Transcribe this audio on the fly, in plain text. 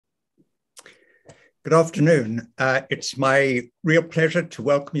Good afternoon. It's my real pleasure to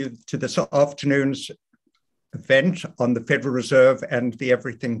welcome you to this afternoon's event on the Federal Reserve and the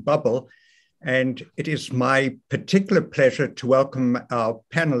Everything Bubble. And it is my particular pleasure to welcome our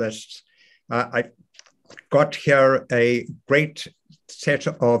panelists. I've got here a great set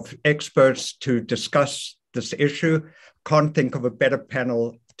of experts to discuss this issue. Can't think of a better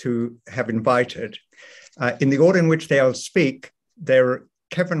panel to have invited. In the order in which they'll speak, they're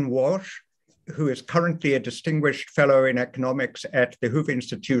Kevin Walsh, who is currently a distinguished fellow in economics at the Hoover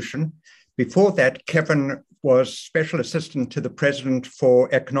Institution. Before that, Kevin was special assistant to the president for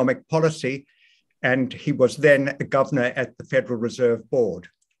economic policy, and he was then a governor at the Federal Reserve Board.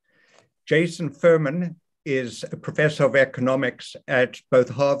 Jason Furman is a professor of economics at both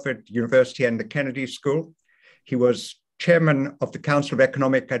Harvard University and the Kennedy School. He was chairman of the Council of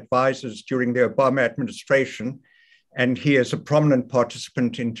Economic Advisors during the Obama administration, and he is a prominent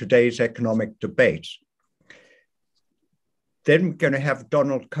participant in today's economic debate. Then we're going to have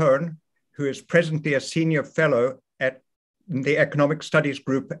Donald Cohen, who is presently a senior fellow at the Economic Studies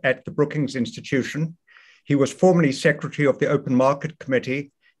Group at the Brookings Institution. He was formerly secretary of the Open Market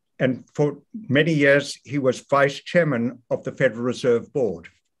Committee, and for many years, he was vice chairman of the Federal Reserve Board.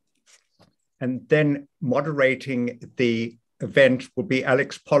 And then moderating the event will be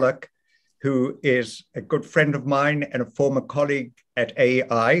Alex Pollock, who is a good friend of mine and a former colleague at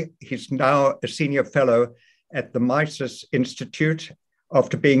AEI. He's now a senior fellow at the Mises Institute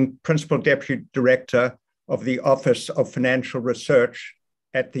after being principal deputy director of the Office of Financial Research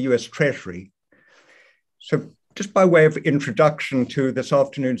at the US Treasury. So just by way of introduction to this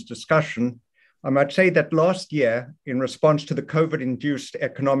afternoon's discussion, I might say that last year, in response to the COVID-induced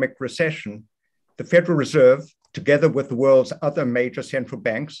economic recession, the Federal Reserve, together with the world's other major central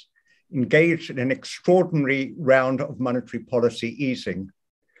banks, engaged in an extraordinary round of monetary policy easing.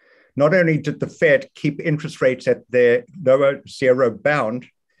 Not only did the Fed keep interest rates at their lower zero bound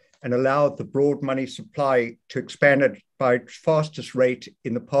and allow the broad money supply to expand at by its fastest rate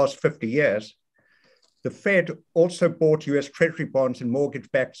in the past 50 years, the Fed also bought US Treasury bonds and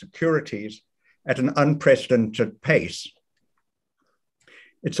mortgage-backed securities at an unprecedented pace.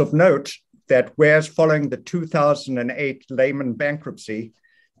 It's of note that whereas following the 2008 Lehman bankruptcy,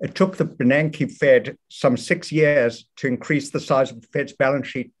 it took the Bernanke Fed some 6 years to increase the size of the Fed's balance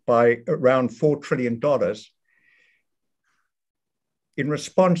sheet by around $4 trillion. In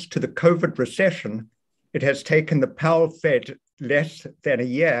response to the COVID recession, it has taken the Powell Fed less than a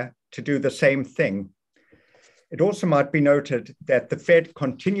year to do the same thing. It also might be noted that the Fed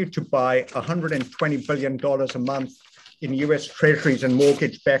continued to buy $120 billion a month in US Treasuries and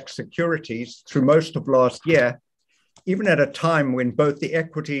mortgage-backed securities through most of last year, even at a time when both the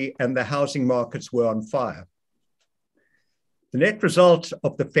equity and the housing markets were on fire. The net result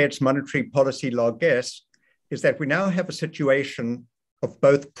of the Fed's monetary policy largesse is that we now have a situation of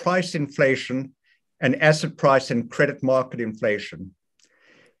both price inflation and asset price and credit market inflation.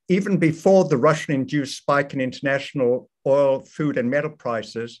 Even before the Russian-induced spike in international oil, food, and metal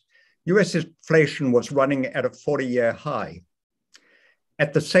prices, US inflation was running at a 40-year high.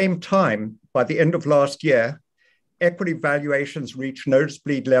 At the same time, by the end of last year, equity valuations reached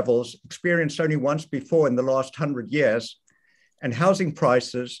nosebleed levels experienced only once before in the last 100 years, and housing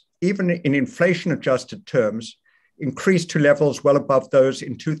prices, even in inflation-adjusted terms, increased to levels well above those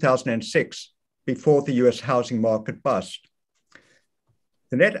in 2006, before the US housing market bust.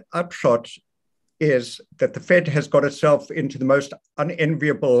 The net upshot is that the Fed has got itself into the most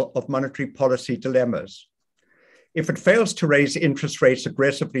unenviable of monetary policy dilemmas. If it fails to raise interest rates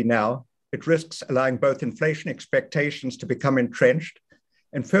aggressively now, it risks allowing both inflation expectations to become entrenched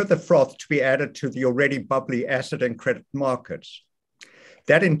and further froth to be added to the already bubbly asset and credit markets.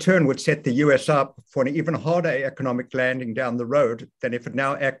 That in turn would set the US up for an even harder economic landing down the road than if it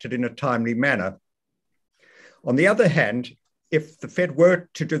now acted in a timely manner. On the other hand, if the Fed were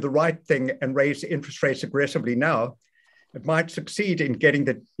to do the right thing and raise interest rates aggressively now, it might succeed in getting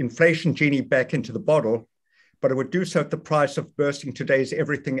the inflation genie back into the bottle, but it would do so at the price of bursting today's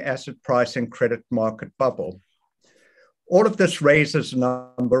everything asset price and credit market bubble. All of this raises a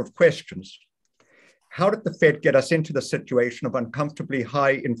number of questions. How did the Fed get us into the situation of uncomfortably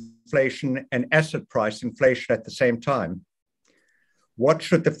high inflation and asset price inflation at the same time? What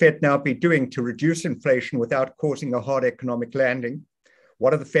should the Fed now be doing to reduce inflation without causing a hard economic landing?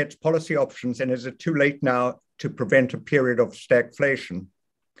 What are the Fed's policy options, and is it too late now to prevent a period of stagflation?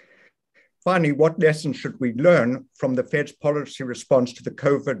 Finally, what lessons should we learn from the Fed's policy response to the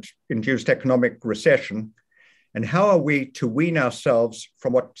COVID-induced economic recession? And how are we to wean ourselves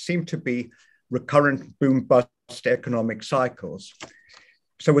from what seem to be recurrent boom-bust economic cycles?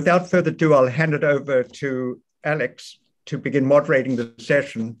 So without further ado, I'll hand it over to Alex to begin moderating the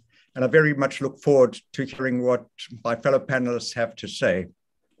session. And I very much look forward to hearing what my fellow panelists have to say.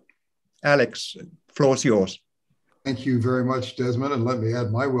 Alex, the floor is yours. Thank you very much, Desmond. And let me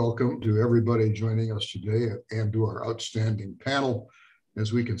add my welcome to everybody joining us today and to our outstanding panel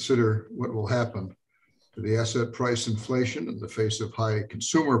as we consider what will happen to the asset price inflation in the face of high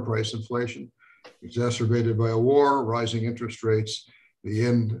consumer price inflation, exacerbated by a war, rising interest rates, the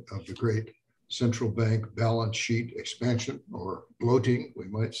end of the great central bank balance sheet expansion, or bloating, we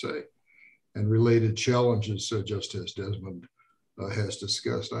might say, and related challenges, just as Desmond has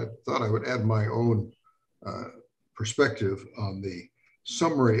discussed. I thought I would add my own perspective on the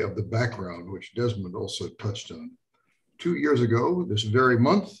summary of the background, which Desmond also touched on. 2 years ago, this very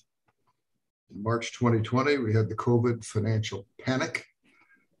month, in March 2020, we had the COVID financial panic.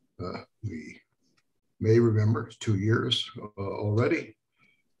 We may remember, it's 2 years already.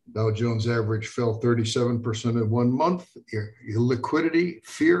 Dow Jones average fell 37% in 1 month. Illiquidity,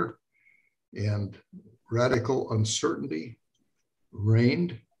 fear, and radical uncertainty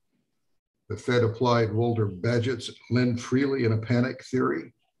reigned. The Fed applied Walter Bagehot's lend freely in a panic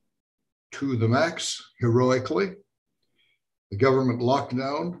theory to the max, heroically. The government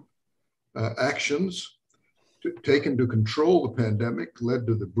lockdown actions taken to control the pandemic led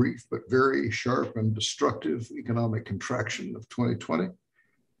to the brief but very sharp and destructive economic contraction of 2020.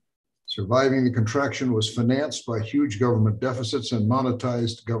 Surviving the contraction was financed by huge government deficits and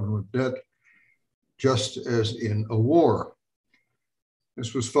monetized government debt, just as in a war.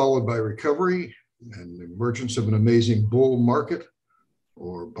 This was followed by recovery and the emergence of an amazing bull market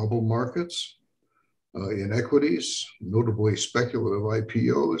or bubble markets in equities, notably speculative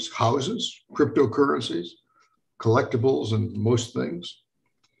IPOs, houses, cryptocurrencies, collectibles, and most things,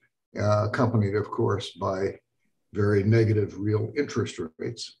 accompanied, of course, by very negative real interest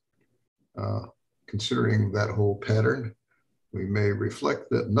rates. Considering that whole pattern, we may reflect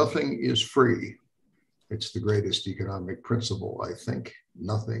that nothing is free. It's the greatest economic principle, I think.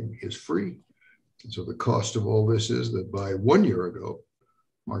 Nothing is free. And so the cost of all this is that by 1 year ago,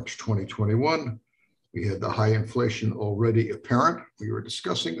 March 2021, we had the high inflation already apparent. We were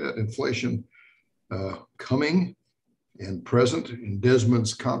discussing that inflation coming and present in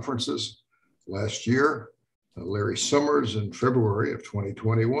Desmond's conferences last year. Larry Summers in February of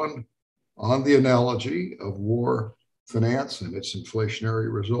 2021 on the analogy of war finance and its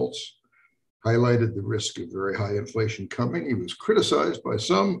inflationary results, highlighted the risk of very high inflation coming. He was criticized by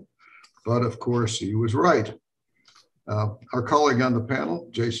some, but of course he was right. Our colleague on the panel,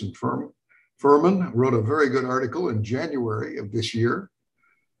 Jason Furman, wrote a very good article in January of this year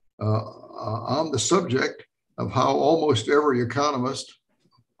on the subject of how almost every economist,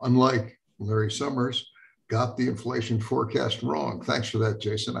 unlike Larry Summers, got the inflation forecast wrong. Thanks for that,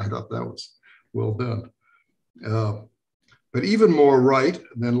 Jason. I thought that was well done. But even more right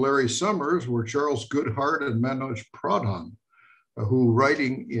than Larry Summers were Charles Goodhart and Manoj Pradhan, who,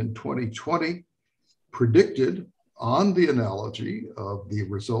 writing in 2020, predicted on the analogy of the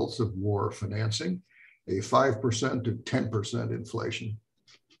results of war financing, a 5% to 10% inflation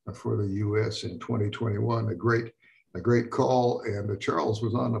for the US in 2021. A great call. And Charles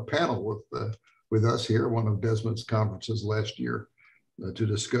was on a panel with us here, one of Desmond's conferences last year, to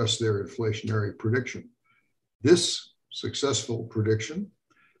discuss their inflationary prediction. This successful prediction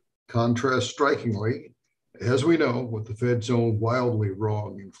contrasts strikingly, as we know, with the Fed's own wildly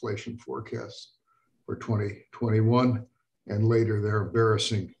wrong inflation forecasts for 2021 and later their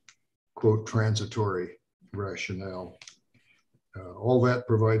embarrassing, quote, transitory rationale. All that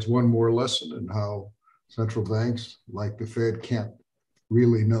provides one more lesson in how central banks, like the Fed, can't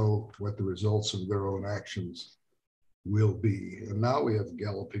really know what the results of their own actions will be. And now we have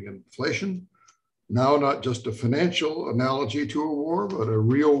galloping inflation. Now, not just a financial analogy to a war, but a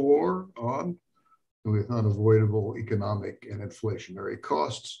real war on with unavoidable economic and inflationary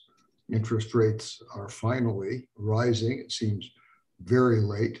costs. Interest rates are finally rising. It seems very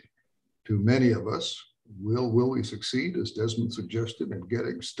late to many of us. Will we succeed, as Desmond suggested, in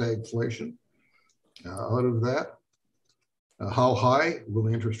getting stagflation out of that? How high will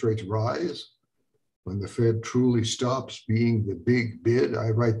the interest rates rise when the Fed truly stops being the big bid? I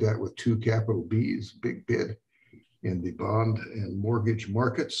write that with 2 capital B's, big bid, in the bond and mortgage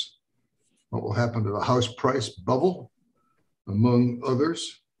markets. What will happen to the house price bubble, among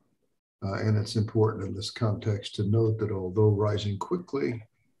others? And it's important in this context to note that although rising quickly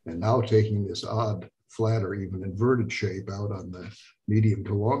and now taking this odd flat or even inverted shape out on the medium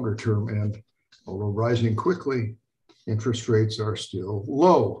to longer term end, although rising quickly, interest rates are still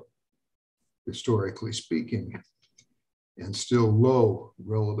low, historically speaking. and still low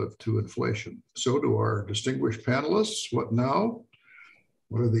relative to inflation. So do our distinguished panelists. What now?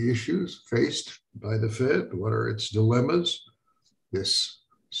 What are the issues faced by the Fed? What are its dilemmas? This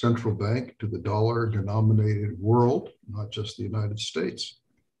central bank to the dollar-denominated world, not just the United States.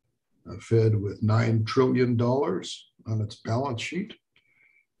 A Fed with $9 trillion on its balance sheet.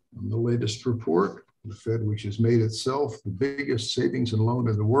 On the latest report, the Fed, which has made itself the biggest savings and loan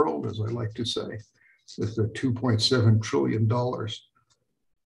in the world, as I like to say, with the $2.7 trillion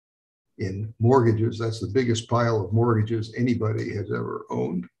in mortgages. That's the biggest pile of mortgages anybody has ever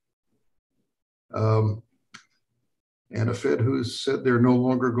owned. And a Fed who's said they're no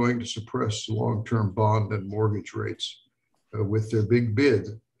longer going to suppress long-term bond and mortgage rates with their big bid,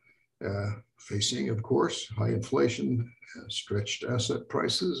 facing, of course, high inflation, stretched asset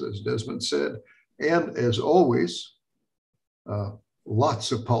prices, as Desmond said, and as always,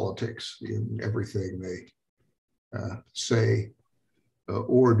 lots of politics in everything they say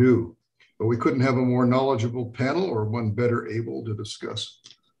or do. But we couldn't have a more knowledgeable panel or one better able to discuss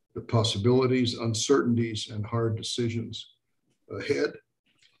the possibilities, uncertainties, and hard decisions ahead.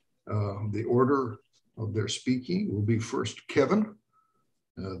 The order of their speaking will be first Kevin,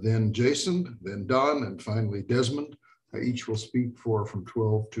 then Jason, then Don, and finally Desmond. Each will speak for from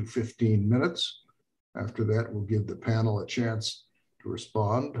 12 to 15 minutes. After that, we'll give the panel a chance to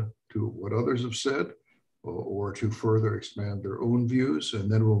respond to what others have said or to further expand their own views,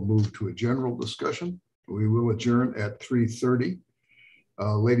 and then we'll move to a general discussion. We will adjourn at 3:30.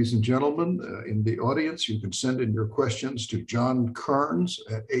 Ladies and gentlemen, in the audience, you can send in your questions to John Carnes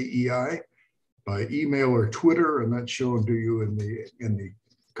at AEI by email or Twitter, and that's shown to you in the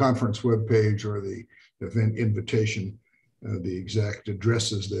conference webpage or the event invitation, the exact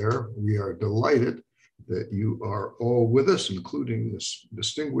addresses there. We are delighted that you are all with us, including this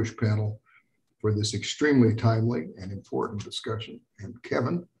distinguished panel, for this extremely timely and important discussion. And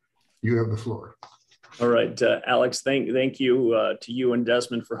Kevin, you have the floor. All right, Alex, thank you to you and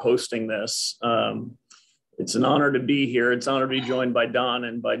Desmond for hosting this. It's an honor to be here. It's an honor to be joined by Don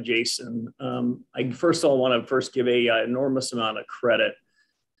and by Jason. I first of all want to give an enormous amount of credit.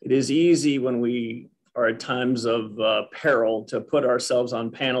 It is easy when we are at times of peril to put ourselves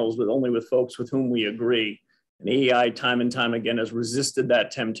on panels only with folks with whom we agree. And AEI time and time again has resisted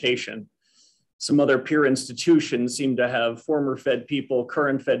that temptation. Some other peer institutions seem to have former Fed people,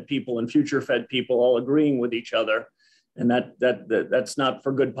 current Fed people, and future Fed people all agreeing with each other. And that's not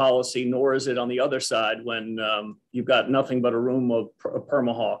for good policy, nor is it on the other side when you've got nothing but a room of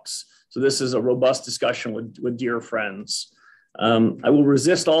permahawks. So this is a robust discussion with dear friends. I will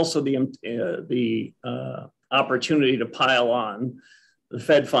resist also the opportunity to pile on. The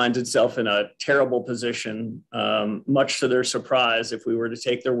Fed finds itself in a terrible position, much to their surprise, if we were to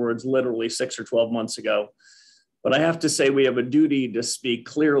take their words literally 6 or 12 months ago. But I have to say we have a duty to speak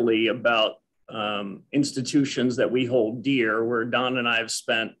clearly about institutions that we hold dear, where Don and I have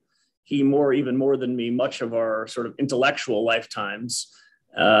spent, even more than me, much of our sort of intellectual lifetimes.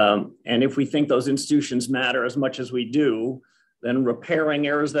 And if we think those institutions matter as much as we do, then repairing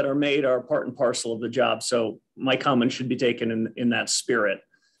errors that are made are part and parcel of the job. So my comments should be taken in that spirit.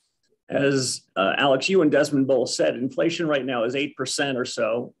 As Alex, you and Desmond both said, inflation right now is 8% or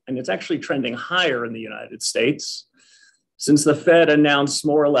so, and it's actually trending higher in the United States. Since the Fed announced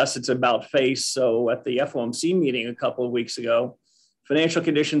more or less it's about face, so at the FOMC meeting a couple of weeks ago, financial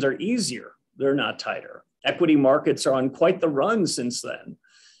conditions are easier, they're not tighter. Equity markets are on quite the run since then.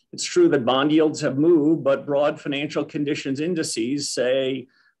 It's true that bond yields have moved, but broad financial conditions indices say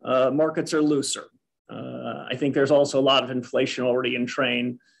markets are looser. I think there's also a lot of inflation already in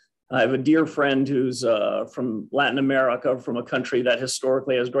train. I have a dear friend who's from Latin America, from a country that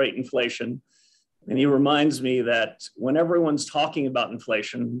historically has great inflation. And he reminds me that when everyone's talking about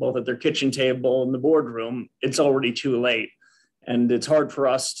inflation, both at their kitchen table and the boardroom, it's already too late. And it's hard for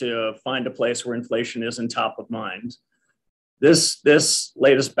us to find a place where inflation isn't top of mind. This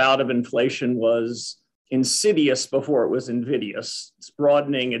latest bout of inflation was insidious before it was invidious. It's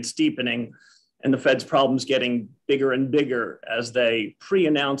broadening, it's deepening, and the Fed's problems getting bigger and bigger as they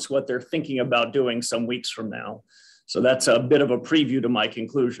pre-announce what they're thinking about doing some weeks from now. So that's a bit of a preview to my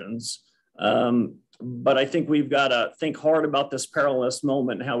conclusions. But I think we've got to think hard about this perilous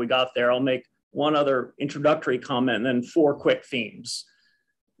moment and how we got there. I'll make one other introductory comment and then 4 quick themes.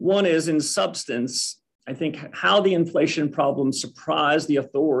 One is, in substance, I think how the inflation problem surprised the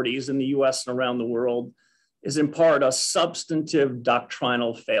authorities in the US and around the world is in part a substantive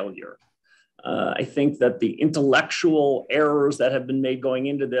doctrinal failure. I think that the intellectual errors that have been made going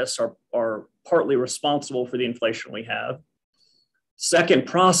into this are partly responsible for the inflation we have. Second,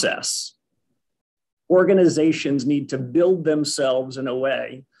 process. organizations need to build themselves in a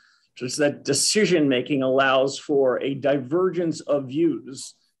way just that decision-making allows for a divergence of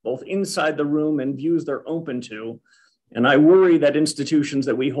views, both inside the room and views they're open to. And I worry that institutions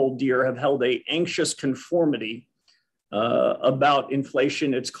that we hold dear have held an anxious conformity about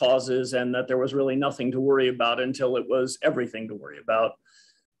inflation, its causes, and that there was really nothing to worry about until it was everything to worry about.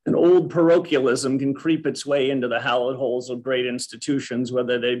 An old parochialism can creep its way into the hallowed halls of great institutions,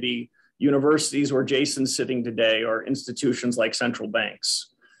 whether they be universities where Jason's sitting today or institutions like central banks.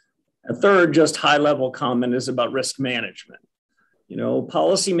 A third, just high-level comment is about risk management. You know,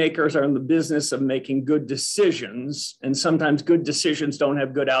 policymakers are in the business of making good decisions, and sometimes good decisions don't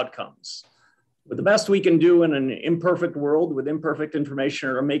have good outcomes. But the best we can do in an imperfect world with imperfect information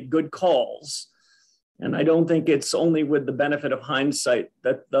are to make good calls. And I don't think it's only with the benefit of hindsight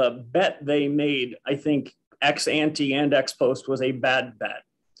that the bet they made, I think, ex ante and ex post, was a bad bet.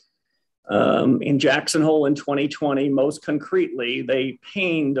 In Jackson Hole in 2020, most concretely, they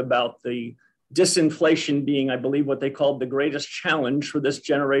pained about the disinflation being, I believe, what they called the greatest challenge for this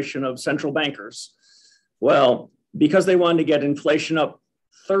generation of central bankers. Well, because they wanted to get inflation up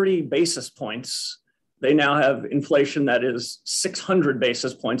 30 basis points, they now have inflation that is 600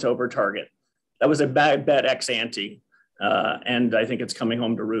 basis points over target. That was a bad bet ex ante, and I think it's coming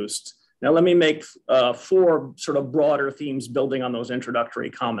home to roost. Now, let me make 4 sort of broader themes building on those introductory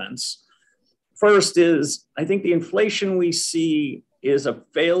comments. First is, I think the inflation we see is a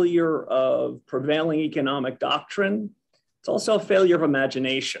failure of prevailing economic doctrine. It's also a failure of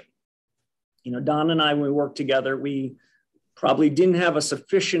imagination. You know, Don and I, when we worked together, we probably didn't have a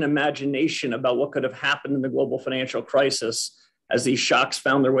sufficient imagination about what could have happened in the global financial crisis as these shocks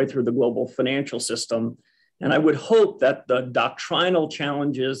found their way through the global financial system. And I would hope that the doctrinal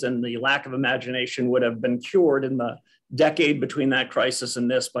challenges and the lack of imagination would have been cured in the decade between that crisis and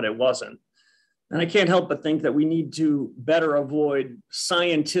this, but it wasn't. And I can't help but think that we need to better avoid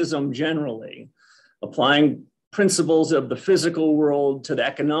scientism generally, applying principles of the physical world to the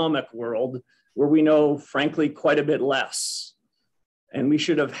economic world, where we know, frankly, quite a bit less. And we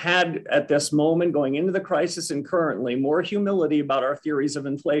should have had, at this moment, going into the crisis and currently, more humility about our theories of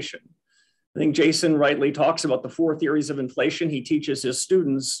inflation. I think Jason rightly talks about the 4 theories of inflation he teaches his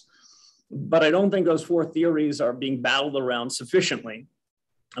students, but I don't think those 4 theories are being battled around sufficiently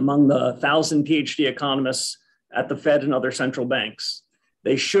among the 1,000 PhD economists at the Fed and other central banks.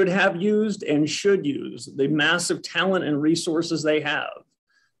 They should have used and should use the massive talent and resources they have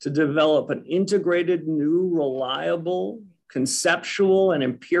to develop an integrated, new, reliable, conceptual, and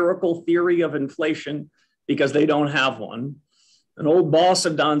empirical theory of inflation, because they don't have one. An old boss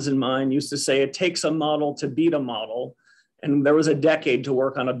of Don's and mine used to say, it takes a model to beat a model. And there was a decade to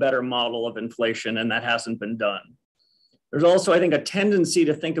work on a better model of inflation, and that hasn't been done. There's also, I think, a tendency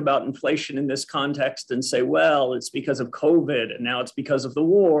to think about inflation in this context and say, well, it's because of COVID and now it's because of the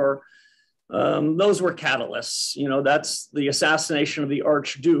war. Those were catalysts. You know, that's the assassination of the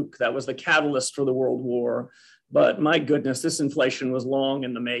Archduke. That was the catalyst for the World War. But my goodness, this inflation was long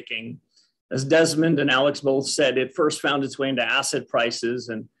in the making. As Desmond and Alex both said, it first found its way into asset prices,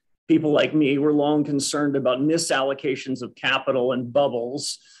 and people like me were long concerned about misallocations of capital and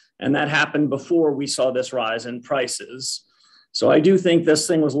bubbles. And that happened before we saw this rise in prices. So I do think this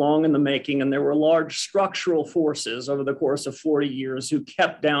thing was long in the making, and there were large structural forces over the course of 40 years who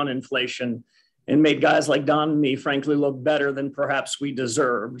kept down inflation and made guys like Don and me, frankly, look better than perhaps we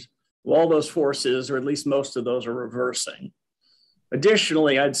deserved. Well, all those forces, or at least most of those, are reversing.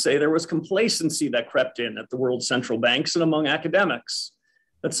 Additionally, I'd say there was complacency that crept in at the world central banks and among academics,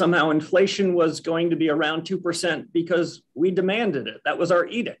 that somehow inflation was going to be around 2% because we demanded it. That was our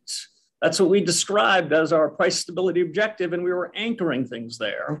edict. That's what we described as our price stability objective, and we were anchoring things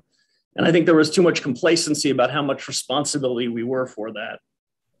there. And I think there was too much complacency about how much responsibility we were for that.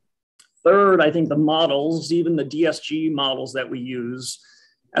 Third, I think the models, even the DSG models that we use,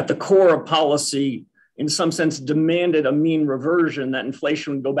 at the core of policy, in some sense, demanded a mean reversion, that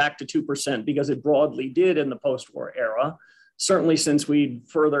inflation would go back to 2% because it broadly did in the post-war era. Certainly since we'd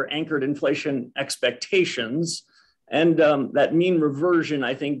further anchored inflation expectations. And that mean reversion,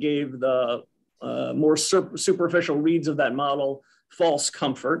 I think, gave the more superficial reads of that model false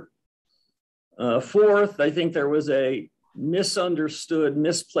comfort. Fourth, I think there was a misunderstood,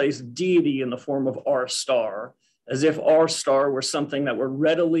 misplaced deity in the form of R star, as if R star were something that were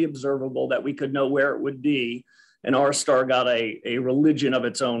readily observable, that we could know where it would be. And R star got a religion of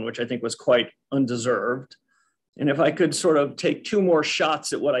its own, which I think was quite undeserved. And if I could sort of take 2 more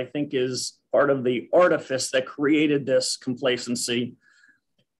shots at what I think is part of the artifice that created this complacency,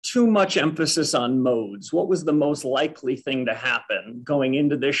 too much emphasis on modes. What was the most likely thing to happen going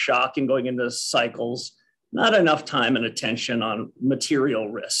into this shock and going into cycles? Not enough time and attention on material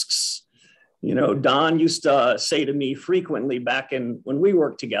risks. You know, Don used to say to me frequently back when we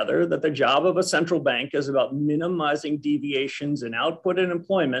worked together that the job of a central bank is about minimizing deviations in output and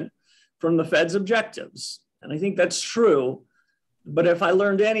employment from the Fed's objectives. And I think that's true. But if I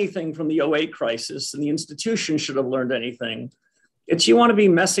learned anything from the '08 crisis, and the institution should have learned anything, it's you want to be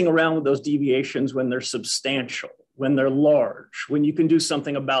messing around with those deviations when they're substantial, when they're large, when you can do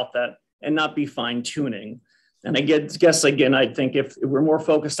something about that and not be fine tuning. And I guess again, I think if we're more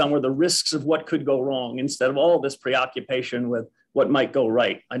focused on where the risks of what could go wrong instead of all this preoccupation with what might go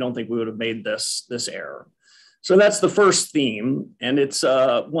right, I don't think we would have made this error. So that's the first theme, and it's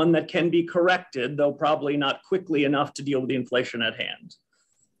one that can be corrected, though probably not quickly enough to deal with the inflation at hand.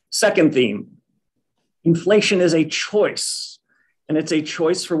 Second theme, inflation is a choice, and it's a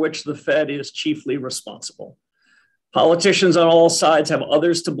choice for which the Fed is chiefly responsible. Politicians on all sides have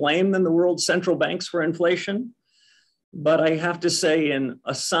others to blame than the world's central banks for inflation. But I have to say, in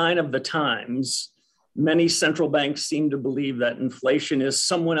a sign of the times, many central banks seem to believe that inflation is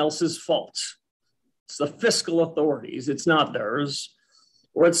someone else's fault. It's the fiscal authorities, it's not theirs.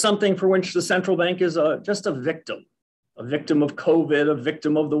 Or it's something for which the central bank is just a victim of COVID, a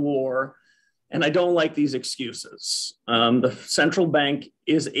victim of the war. And I don't like these excuses. The central bank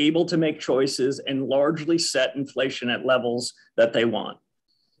is able to make choices and largely set inflation at levels that they want.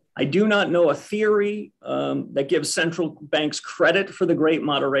 I do not know a theory that gives central banks credit for the Great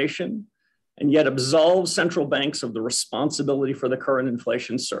Moderation and yet absolves central banks of the responsibility for the current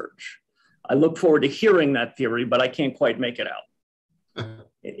inflation surge. I look forward to hearing that theory, but I can't quite make it out.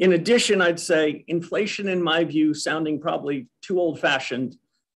 In addition, I'd say inflation, in my view, sounding probably too old-fashioned,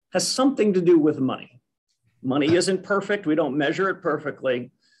 has something to do with money. Money isn't perfect. We don't measure it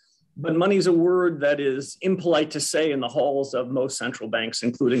perfectly, but money is a word that is impolite to say in the halls of most central banks,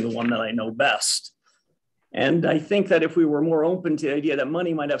 including the one that I know best. And I think that if we were more open to the idea that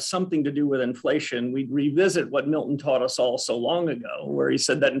money might have something to do with inflation, we'd revisit what Milton taught us all so long ago, where he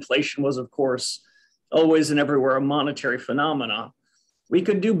said that inflation was, of course, always and everywhere a monetary phenomena. We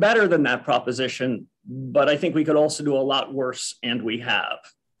could do better than that proposition, but I think we could also do a lot worse, and we have.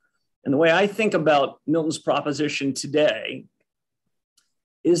 And the way I think about Milton's proposition today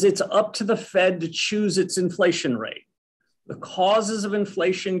is it's up to the Fed to choose its inflation rate. The causes of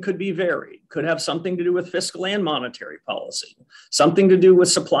inflation could be varied, could have something to do with fiscal and monetary policy, something to do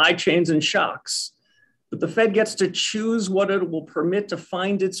with supply chains and shocks. But the Fed gets to choose what it will permit to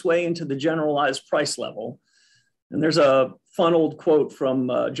find its way into the generalized price level. And there's a fun old quote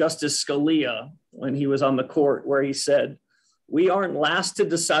from Justice Scalia when he was on the court where he said, "We aren't last to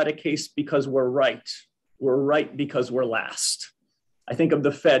decide a case because we're right. We're right because we're last." I think of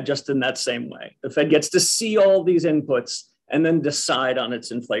the Fed just in that same way. The Fed gets to see all these inputs and then decide on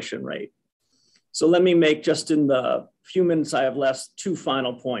its inflation rate. So let me make, just in the few minutes I have left, two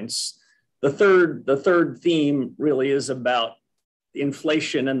final points. The third theme really is about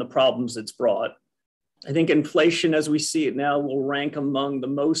inflation and the problems it's brought. I think inflation, as we see it now, will rank among the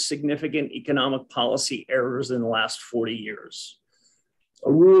most significant economic policy errors in the last 40 years.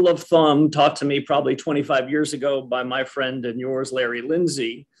 A rule of thumb taught to me probably 25 years ago by my friend and yours, Larry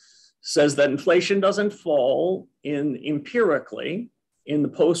Lindsay, says that inflation doesn't fall empirically in the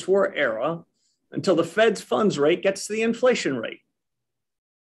post-war era until the Fed's funds rate gets to the inflation rate.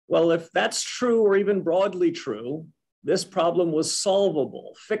 Well, if that's true, or even broadly true, this problem was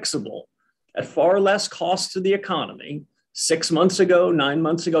solvable, fixable, at far less cost to the economy 6 months ago, 9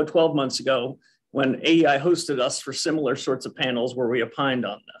 months ago, 12 months ago, when AEI hosted us for similar sorts of panels where we opined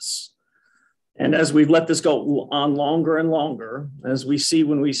on this. And as we've let this go on longer and longer, as we see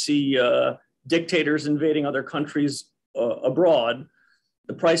when we see dictators invading other countries abroad,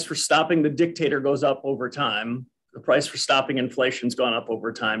 the price for stopping the dictator goes up over time. The price for stopping inflation's gone up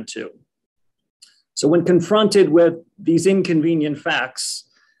over time too. So when confronted with these inconvenient facts,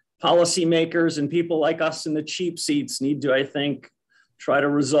 policymakers and people like us in the cheap seats need to, I think, try to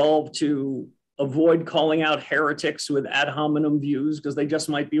resolve to avoid calling out heretics with ad hominem views because they just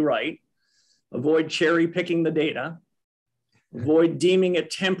might be right. Avoid cherry picking the data. Avoid deeming it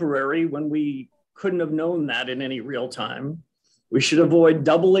temporary when we couldn't have known that in any real time. We should avoid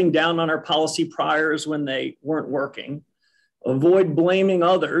doubling down on our policy priors when they weren't working. Avoid blaming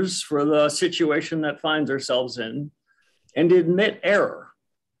others for the situation that finds ourselves in, and admit error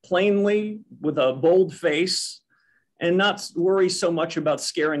plainly with a bold face, and not worry so much about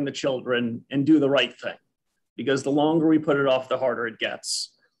scaring the children and do the right thing, because the longer we put it off, the harder it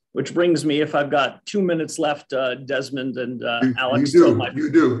gets. Which brings me, if I've got 2 minutes left, Desmond and Alex. You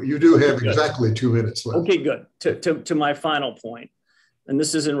do have exactly 2 minutes left. Okay, good. To my final point. And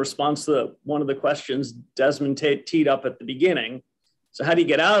this is in response to one of the questions Desmond teed up at the beginning. So how do you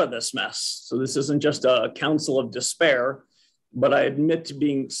get out of this mess? So this isn't just a counsel of despair, but I admit to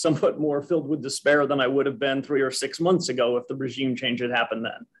being somewhat more filled with despair than I would have been 3 or 6 months ago if the regime change had happened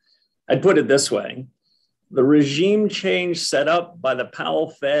then. I'd put it this way. The regime change set up by the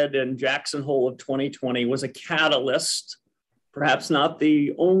Powell Fed and Jackson Hole of 2020 was a catalyst, perhaps not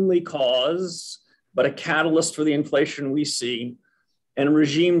the only cause, but a catalyst for the inflation we see. And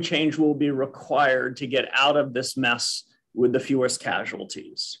regime change will be required to get out of this mess with the fewest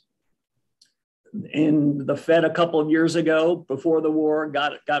casualties. And the Fed a couple of years ago, before the war,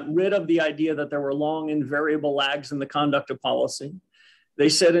 got rid of the idea that there were long and variable lags in the conduct of policy. They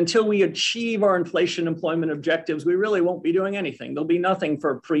said, until we achieve our inflation employment objectives, we really won't be doing anything. There'll be nothing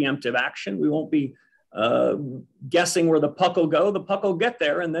for preemptive action. We won't be guessing where the puck will go. The puck will get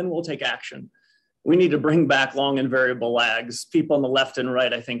there, and then we'll take action. We need to bring back long and variable lags. People on the left and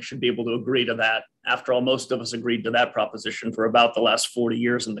right, I think, should be able to agree to that. After all, most of us agreed to that proposition for about the last 40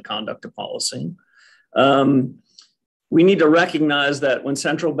 years in the conduct of policy. We need to recognize that when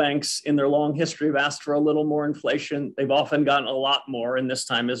central banks in their long history have asked for a little more inflation, they've often gotten a lot more, and this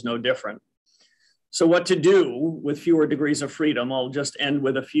time is no different. So what to do with fewer degrees of freedom? I'll just end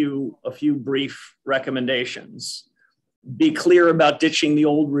with a few brief recommendations. Be clear about ditching the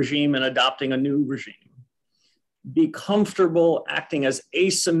old regime and adopting a new regime. Be comfortable acting as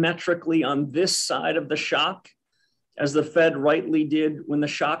asymmetrically on this side of the shock as the Fed rightly did when the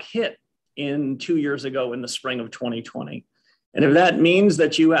shock hit 2 years ago in the spring of 2020. And if that means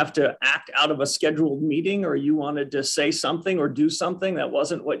that you have to act out of a scheduled meeting, or you wanted to say something or do something that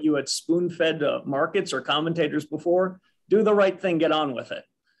wasn't what you had spoon-fed markets or commentators before, do the right thing, get on with it.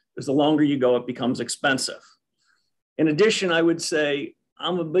 Because the longer you go, it becomes expensive. In addition, I would say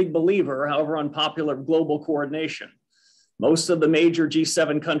I'm a big believer, however unpopular, global coordination. Most of the major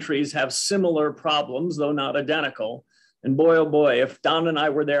G7 countries have similar problems, though not identical. And boy, oh boy, if Don and I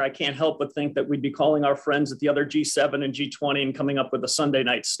were there, I can't help but think that we'd be calling our friends at the other G7 and G20 and coming up with a Sunday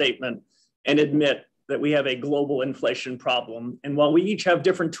night statement and admit that we have a global inflation problem. And while we each have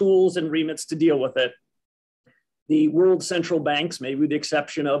different tools and remits to deal with it, the world central banks, maybe with the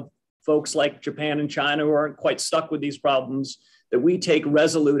exception of folks like Japan and China who aren't quite stuck with these problems, that we take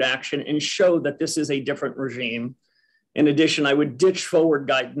resolute action and show that this is a different regime. In addition, I would ditch forward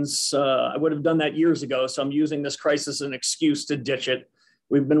guidance. I would have done that years ago, so I'm using this crisis as an excuse to ditch it.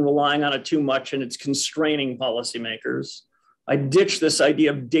 We've been relying on it too much, and it's constraining policymakers. I ditch this idea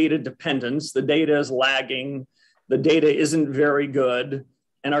of data dependence. The data is lagging. The data isn't very good,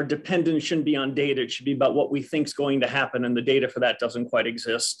 and our dependence shouldn't be on data. It should be about what we think is going to happen, and the data for that doesn't quite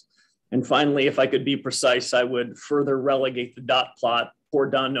exist. And finally, if I could be precise, I would further relegate the dot plot. Poor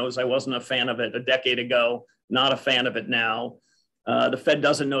Don knows I wasn't a fan of it a decade ago. Not a fan of it now. The Fed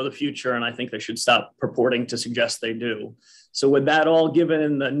doesn't know the future, and I think they should stop purporting to suggest they do. So with that all given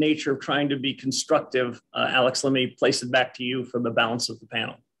in the nature of trying to be constructive, Alex, let me place it back to you for the balance of the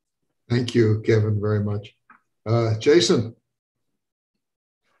panel. Thank you, Kevin, very much. Jason.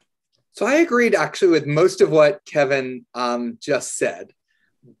 So I agreed actually with most of what Kevin just said,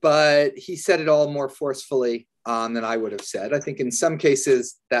 but he said it all more forcefully than I would have said. I think in some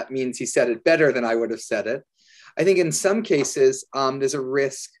cases that means he said it better than I would have said it. I think in some cases, there's a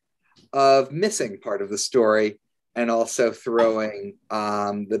risk of missing part of the story and also throwing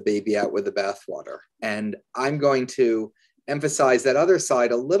the baby out with the bathwater. And I'm going to emphasize that other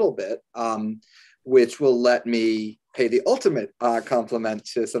side a little bit, which will let me pay the ultimate compliment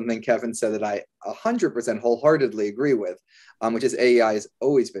to something Kevin said that I 100% wholeheartedly agree with, which is AEI has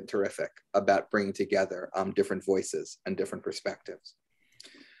always been terrific about bringing together different voices and different perspectives.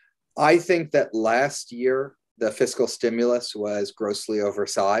 I think that last year, the fiscal stimulus was grossly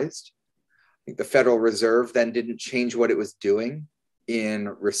oversized. I think the Federal Reserve then didn't change what it was doing in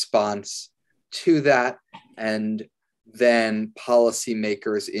response to that. And then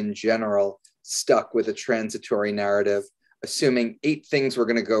policymakers in general stuck with a transitory narrative, assuming 8 things were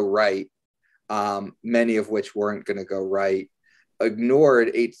going to go right, many of which weren't going to go right,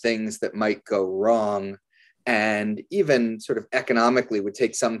 ignored 8 things that might go wrong, and even sort of economically would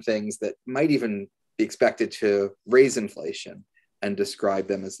take some things that might even be expected to raise inflation and describe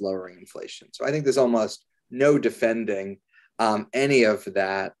them as lowering inflation. So I think there's almost no defending any of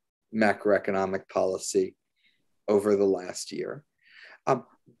that macroeconomic policy over the last year.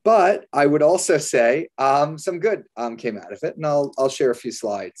 But I would also say some good came out of it, and I'll share a few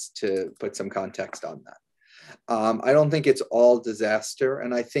slides to put some context on that. I don't think it's all disaster,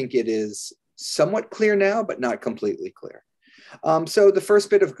 and I think it is somewhat clear now, but not completely clear. So the first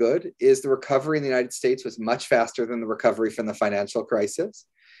bit of good is the recovery in the United States was much faster than the recovery from the financial crisis.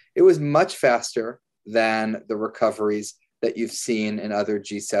 It was much faster than the recoveries that you've seen in other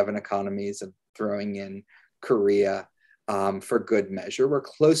G7 economies, and throwing in Korea for good measure. We're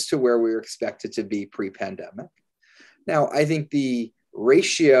close to where we were expected to be pre-pandemic. Now, I think the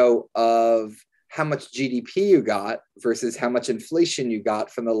ratio of how much GDP you got versus how much inflation you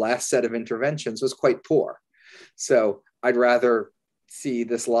got from the last set of interventions was quite poor. So I'd rather see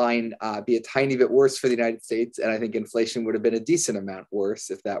this line be a tiny bit worse for the United States, and I think inflation would have been a decent amount worse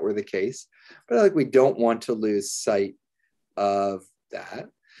if that were the case. But I think we don't want to lose sight of that.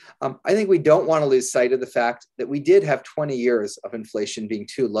 I think we don't want to lose sight of the fact that we did have 20 years of inflation being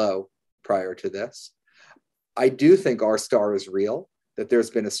too low prior to this. I do think R star is real, that there's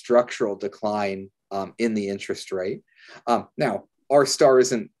been a structural decline in the interest rate. Now, R star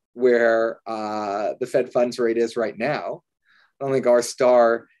isn't where the Fed funds rate is right now. I don't think R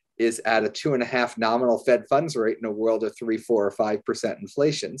star is at a 2.5 nominal Fed funds rate in a world of 3, 4, or 5%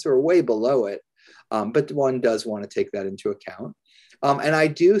 inflation. So we're way below it. But one does want to take that into account. And I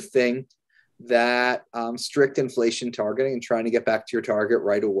do think that strict inflation targeting and trying to get back to your target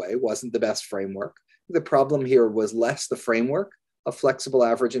right away wasn't the best framework. The problem here was less the framework of flexible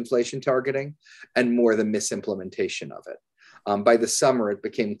average inflation targeting and more the misimplementation of it. By the summer, it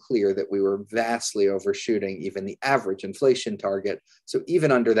became clear that we were vastly overshooting even the average inflation target. So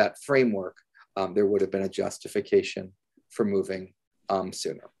even under that framework, there would have been a justification for moving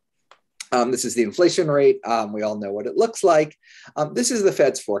sooner. This is the inflation rate. We all know what it looks like. This is the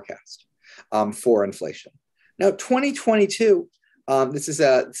Fed's forecast for inflation. Now, 2022, this is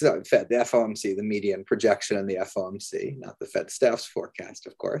the Fed, the FOMC, the median projection in the FOMC, not the Fed staff's forecast,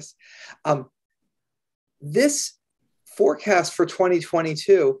 of course. This forecast for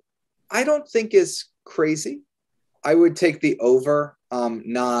 2022, I don't think is crazy. I would take the over,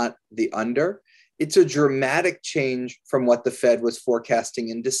 not the under. It's a dramatic change from what the Fed was forecasting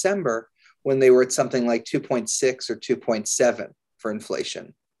in December, when they were at something like 2.6 or 2.7 for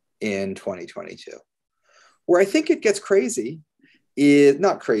inflation in 2022. Where I think it gets crazy is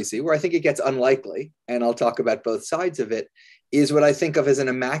not crazy, where I think it gets unlikely, and I'll talk about both sides of it, is what I think of as an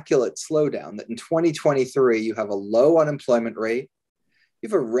immaculate slowdown, that in 2023, you have a low unemployment rate, you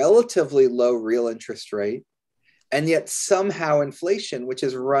have a relatively low real interest rate, and yet somehow inflation, which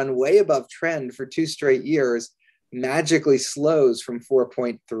has run way above trend for 2 straight years, magically slows from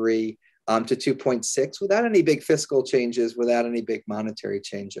 4.3 to 2.6 without any big fiscal changes, without any big monetary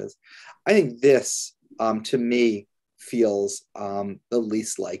changes. I think this, to me, feels the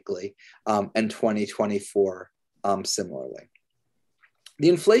least likely, and 2024 similarly. The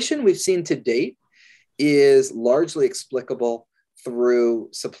inflation we've seen to date is largely explicable through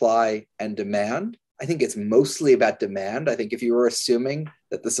supply and demand. I think it's mostly about demand. I think if you were assuming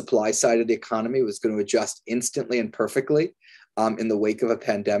that the supply side of the economy was going to adjust instantly and perfectly in the wake of a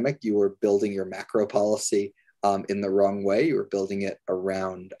pandemic, you were building your macro policy in the wrong way. You were building it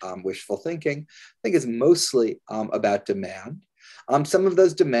around wishful thinking. I think it's mostly about demand. Some of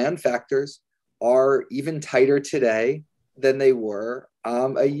those demand factors are even tighter today than they were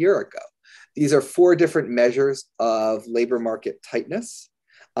a year ago. These are 4 different measures of labor market tightness.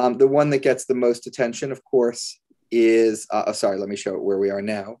 The one that gets the most attention, of course, is, let me show it where we are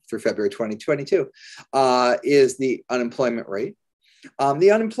now through February 2022, is the unemployment rate.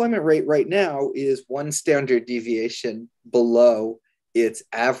 The unemployment rate right now is 1 standard deviation below its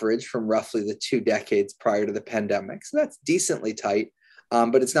average from roughly the 2 decades prior to the pandemic. So that's decently tight,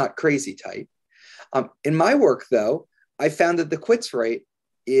 but it's not crazy tight. In my work, though, I found that the quits rate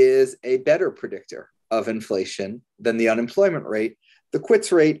is a better predictor of inflation than the unemployment rate. The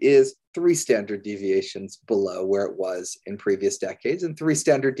quits rate is 3 standard deviations below where it was in previous decades. And 3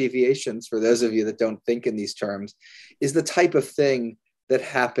 standard deviations, for those of you that don't think in these terms, is the type of thing that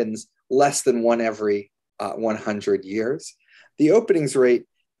happens less than 1 every 100 years. The openings rate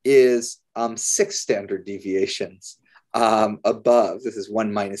is 6 standard deviations above. This is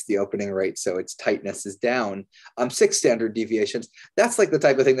 1 minus the opening rate, so its tightness is down. 6 standard deviations. That's like the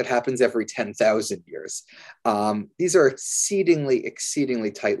type of thing that happens every 10,000 years. These are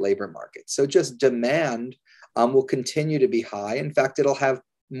exceedingly tight labor markets. So just demand will continue to be high. In fact, it'll have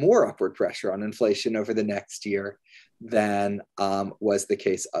more upward pressure on inflation over the next year than was the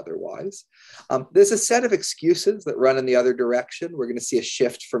case otherwise. There's a set of excuses that run in the other direction. We're going to see a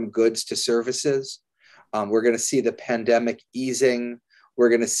shift from goods to services. We're going to see the pandemic easing. We're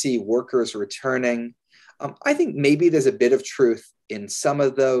going to see workers returning. I think maybe there's a bit of truth in some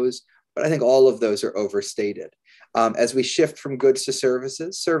of those, but I think all of those are overstated. As we shift from goods to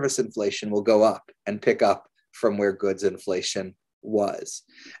services, service inflation will go up and pick up from where goods inflation was.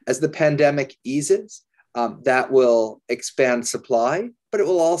 As the pandemic eases, that will expand supply, but it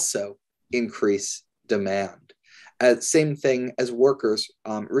will also increase demand. Same thing as workers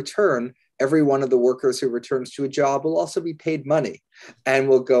return. Every one of the workers who returns to a job will also be paid money and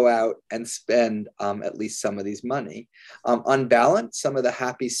will go out and spend at least some of these money. On balance, some of the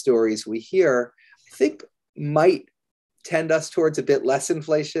happy stories we hear, I think, might tend us towards a bit less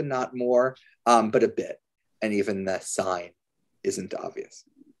inflation, not more, but a bit. And even the sign isn't obvious.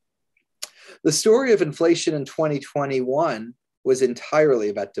 The story of inflation in 2021 was entirely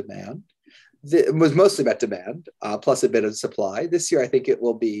about demand. It was mostly about demand, plus a bit of supply. This year, I think it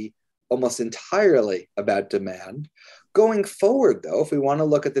will be almost entirely about demand. Going forward, though, if we want to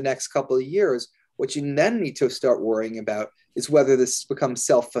look at the next couple of years, what you then need to start worrying about is whether this becomes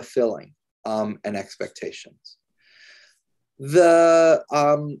self-fulfilling and expectations. The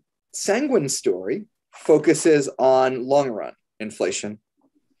sanguine story focuses on long-run inflation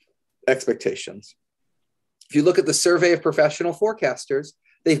expectations. If you look at the survey of professional forecasters,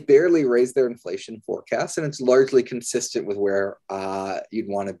 they've barely raised their inflation forecast, and it's largely consistent with where you'd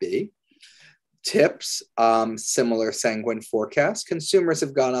want to be. Tips, similar sanguine forecast. Consumers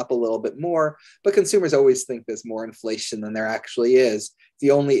have gone up a little bit more, but consumers always think there's more inflation than there actually is. The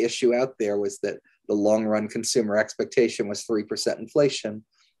only issue out there was that the long-run consumer expectation was 3% inflation.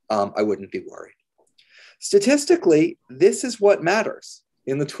 I wouldn't be worried. Statistically, this is what matters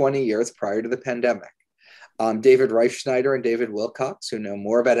in the 20 years prior to the pandemic. David Reifschneider and David Wilcox, who know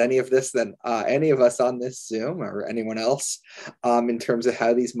more about any of this than any of us on this Zoom or anyone else in terms of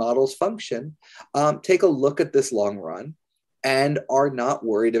how these models function, take a look at this long run and are not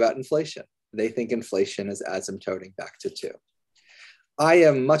worried about inflation. They think inflation is asymptoting back to 2. I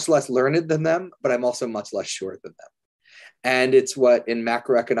am much less learned than them, but I'm also much less sure than them. And it's what in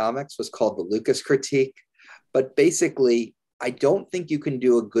macroeconomics was called the Lucas critique. But basically, I don't think you can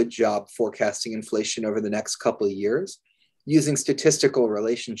do a good job forecasting inflation over the next couple of years using statistical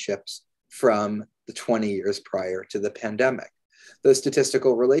relationships from the 20 years prior to the pandemic. Those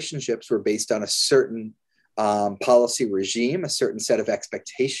statistical relationships were based on a certain policy regime, a certain set of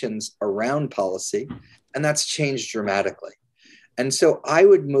expectations around policy, and that's changed dramatically. And so I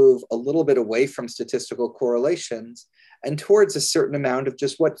would move a little bit away from statistical correlations and towards a certain amount of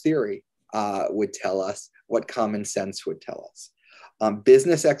just what theory would tell us, what common sense would tell us.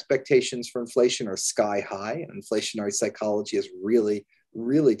 Business expectations for inflation are sky high, and inflationary psychology has really,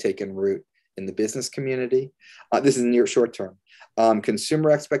 really taken root in the business community. This is near short term.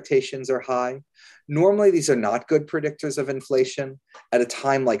 Consumer expectations are high. Normally, these are not good predictors of inflation. At a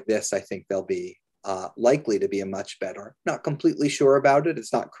time like this, I think they'll be likely to be a much better. Not completely sure about it.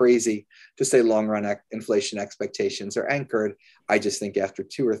 It's not crazy to say long-run inflation expectations are anchored. I just think after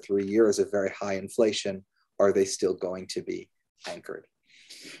 2 or 3 years of very high inflation, are they still going to be anchored?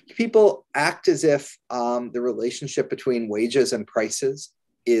 People act as if the relationship between wages and prices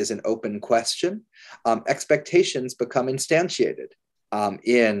is an open question. Expectations become instantiated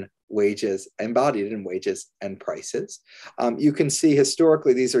in wages, embodied in wages and prices. You can see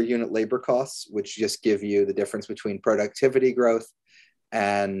historically, these are unit labor costs, which just give you the difference between productivity growth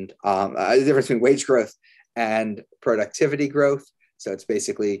and the difference between wage growth and productivity growth. So it's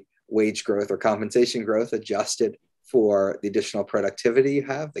basically wage growth or compensation growth adjusted for the additional productivity you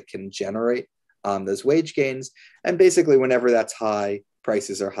have that can generate those wage gains. And basically, whenever that's high,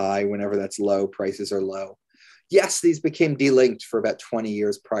 prices are high. Whenever that's low, prices are low. Yes, these became delinked for about 20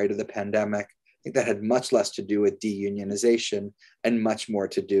 years prior to the pandemic. I think that had much less to do with deunionization and much more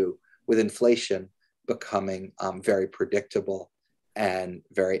to do with inflation becoming very predictable and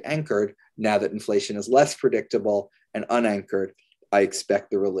very anchored. Now that inflation is less predictable and unanchored, I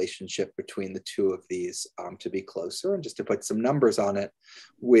expect the relationship between the two of these to be closer. And just to put some numbers on it,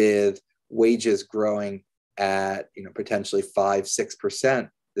 with wages growing at potentially 5-6%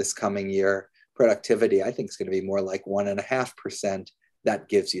 this coming year, productivity I think is going to be more like 1.5%. That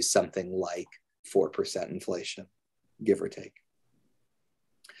gives you something like 4% inflation, give or take.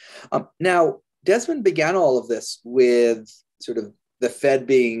 Now, Desmond began all of this with sort of the Fed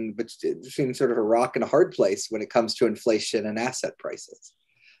being between sort of a rock and a hard place when it comes to inflation and asset prices.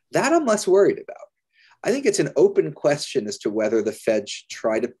 That I'm less worried about. I think it's an open question as to whether the Fed should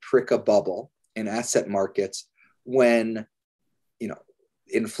try to prick a bubble in asset markets when,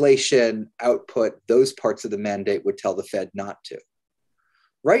 inflation, output, those parts of the mandate would tell the Fed not to.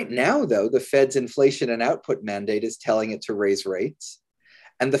 Right now, though, the Fed's inflation and output mandate is telling it to raise rates.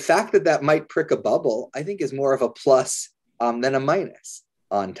 And the fact that that might prick a bubble, I think, is more of a plus than a minus.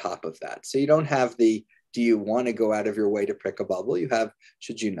 on top of that. So you don't have the, do you want to go out of your way to pick a bubble? You have,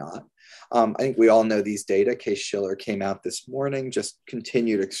 should you not? I think we all know these data. Case-Shiller came out this morning, just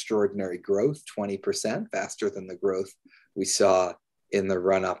continued extraordinary growth, 20%, faster than the growth we saw in the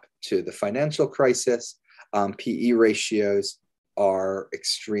run-up to the financial crisis. PE ratios are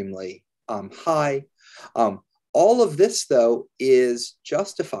extremely high. All of this, though, is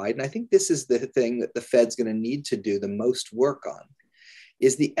justified, and I think this is the thing that the Fed's going to need to do the most work on,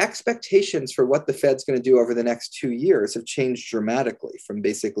 is the expectations for what the Fed's going to do over the next 2 years have changed dramatically from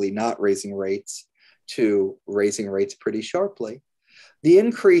basically not raising rates to raising rates pretty sharply. The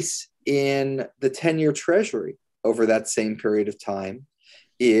increase in the 10-year Treasury over that same period of time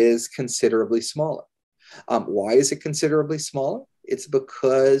is considerably smaller. Why is it considerably smaller? It's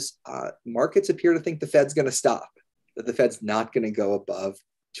because markets appear to think the Fed's going to stop, that the Fed's not going to go above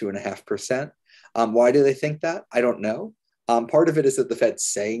 2.5%. Why do they think that? I don't know. Part of it is that the Fed's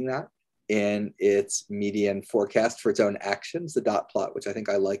saying that in its median forecast for its own actions, the dot plot, which I think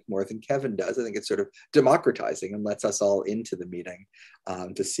I like more than Kevin does. I think it's sort of democratizing and lets us all into the meeting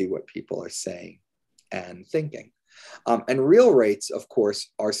to see what people are saying and thinking. And real rates, of course,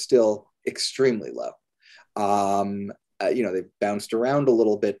 are still extremely low. They've bounced around a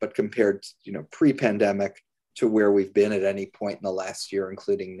little bit, but compared, pre-pandemic to where we've been at any point in the last year,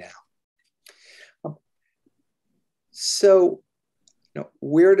 including now. So,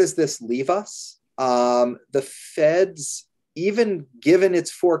 where does this leave us? The Fed's, even given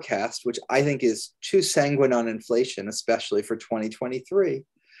its forecast, which I think is too sanguine on inflation, especially for 2023,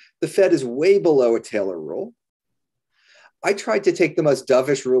 the Fed is way below a Taylor rule. I tried to take the most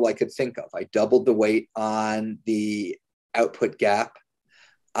dovish rule I could think of. I doubled the weight on the output gap.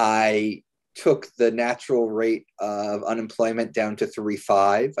 I took the natural rate of unemployment down to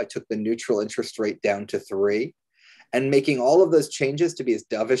 3.5. I took the neutral interest rate down to 3. And making all of those changes to be as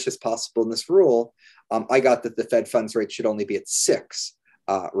dovish as possible in this rule, I got that the Fed funds rate should only be at 6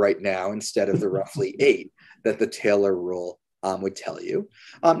 right now instead of the roughly 8 that the Taylor rule would tell you.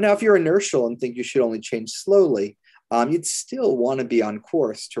 Now, if you're inertial and think you should only change slowly, you'd still want to be on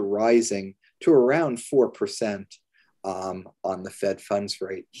course to rising to around 4% on the Fed funds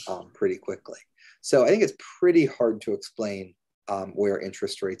rate pretty quickly. So I think it's pretty hard to explain where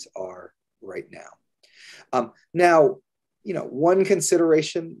interest rates are right now. Now, one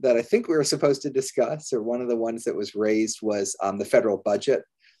consideration that I think we were supposed to discuss, or one of the ones that was raised, was the federal budget.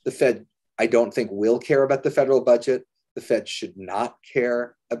 The Fed, I don't think, will care about the federal budget. The Fed should not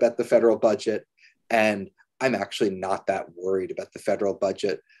care about the federal budget. And I'm actually not that worried about the federal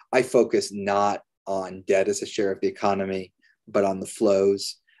budget. I focus not on debt as a share of the economy, but on the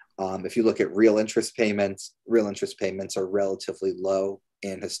flows. If you look at real interest payments are relatively low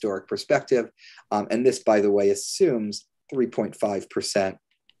in historic perspective. And this, by the way, assumes 3.5%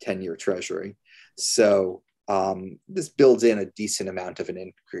 10-year Treasury. So this builds in a decent amount of an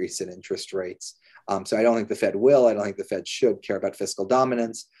increase in interest rates. So I don't think the Fed will. I don't think the Fed should care about fiscal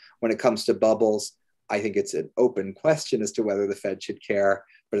dominance. When it comes to bubbles, I think it's an open question as to whether the Fed should care.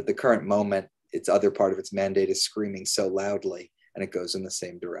 But at the current moment, its other part of its mandate is screaming so loudly, and it goes in the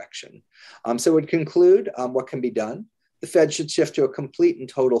same direction. So to conclude, what can be done? The Fed should shift to a complete and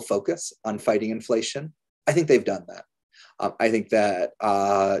total focus on fighting inflation. I think they've done that. I think that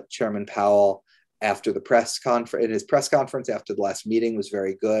Chairman Powell, after in his press conference after the last meeting, was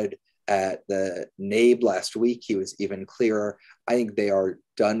very good. At the NABE last week, he was even clearer. I think they are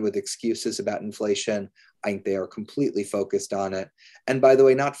done with excuses about inflation. I think they are completely focused on it. And by the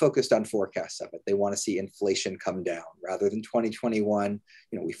way, not focused on forecasts of it. They want to see inflation come down rather than 2021.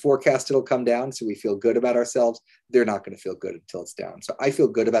 We forecast it'll come down, so we feel good about ourselves. They're not going to feel good until it's down. So I feel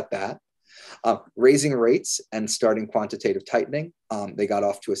good about that. Raising rates and starting quantitative tightening. They got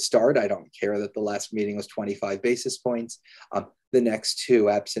off to a start. I don't care that the last meeting was 25 basis points. The next two,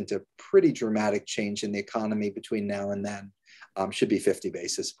 absent a pretty dramatic change in the economy between now and then, should be 50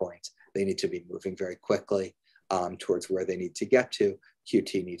 basis points. They need to be moving very quickly towards where they need to get to.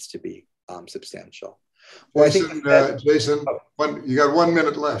 QT needs to be substantial. Well, Jason, you got 1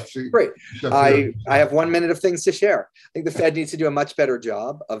 minute left. So great. I have 1 minute of things to share. I think the Fed needs to do a much better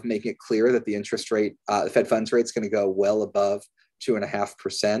job of making it clear that the interest rate, the Fed funds rate, is going to go well above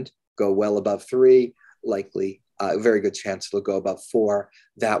 2.5%, go well above 3, likely a very good chance it'll go above 4.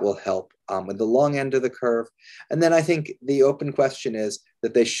 That will help with the long end of the curve. And then I think the open question is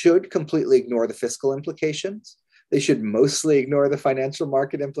that they should completely ignore the fiscal implications. They should mostly ignore the financial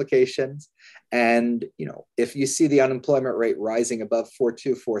market implications. And, if you see the unemployment rate rising above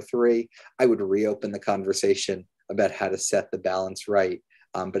 4.2, 4.3, I would reopen the conversation about how to set the balance right.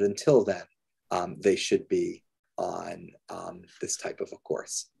 But until then, they should be on this type of a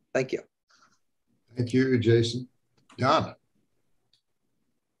course. Thank you. Thank you, Jason. Don.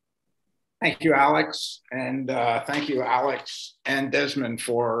 Thank you, Alex. And thank you, Alex and Desmond,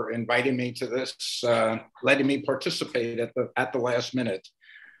 for inviting me to this, letting me participate at the last minute.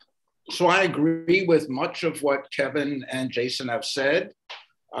 So I agree with much of what Kevin and Jason have said.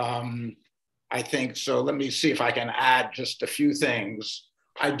 I think so. Let me see if I can add just a few things.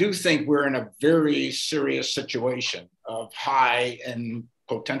 I do think we're in a very serious situation of high and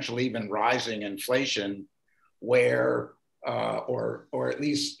potentially even rising inflation, where or at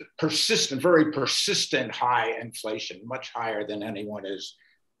least persistent, very persistent high inflation, much higher than anyone is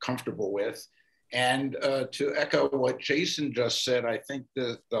comfortable with. And to echo what Jason just said, I think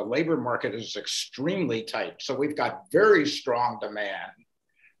the labor market is extremely tight. So we've got very strong demand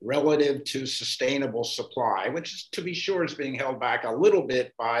relative to sustainable supply, which is, to be sure, is being held back a little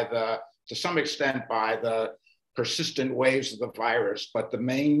bit by to some extent by the persistent waves of the virus. But the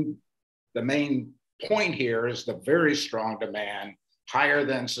main point here is the very strong demand, higher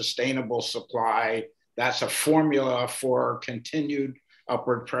than sustainable supply. That's a formula for continued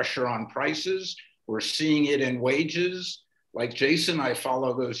upward pressure on prices. We're seeing it in wages. Like Jason, I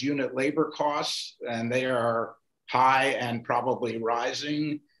follow those unit labor costs, and they are high and probably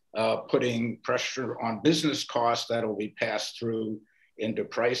rising, putting pressure on business costs that will be passed through into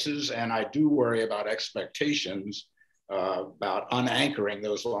prices. And I do worry about expectations, about unanchoring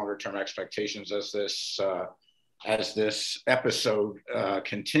those longer term expectations as this episode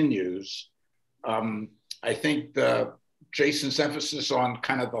continues. I think Jason's emphasis on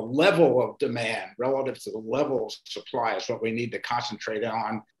kind of the level of demand relative to the level of supply is what we need to concentrate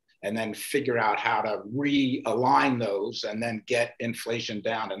on, and then figure out how to realign those and then get inflation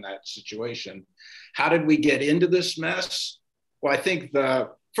down in that situation. How did we get into this mess? Well, I think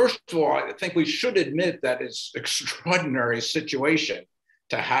first of all, I think we should admit that it's an extraordinary situation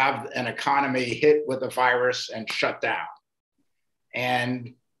to have an economy hit with a virus and shut down.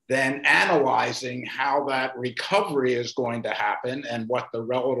 And then analyzing how that recovery is going to happen and what the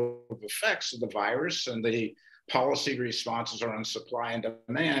relative effects of the virus and the policy responses are on supply and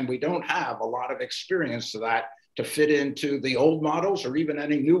demand. We don't have a lot of experience of that to fit into the old models or even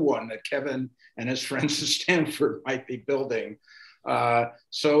any new one that Kevin and his friends at Stanford might be building.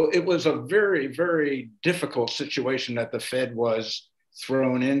 So it was a very, very difficult situation that the Fed was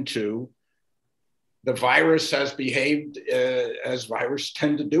thrown into. The virus has behaved as viruses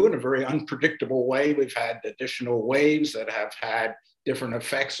tend to do in a very unpredictable way. We've had additional waves that have had different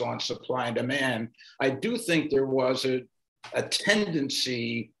effects on supply and demand. I do think there was a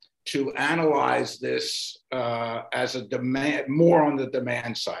tendency to analyze this as a demand, more on the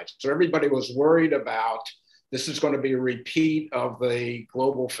demand side. So everybody was worried about this is going to be a repeat of the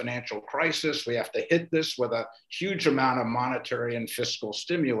global financial crisis. We have to hit this with a huge amount of monetary and fiscal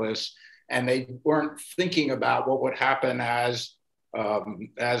stimulus. And they weren't thinking about what would happen as the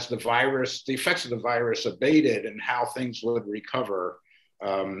effects of the virus abated and how things would recover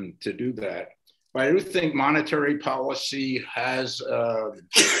to do that. But I do think monetary policy has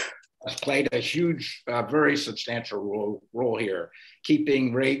played a huge, very substantial role here,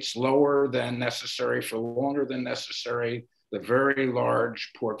 keeping rates lower than necessary for longer than necessary. The very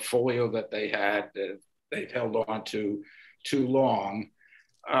large portfolio that they had, they've held on to too long.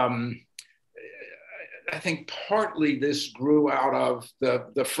 I think partly this grew out of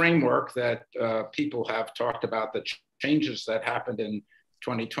the framework that people have talked about, the changes that happened in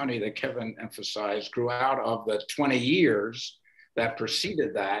 2020 that Kevin emphasized, grew out of the 20 years that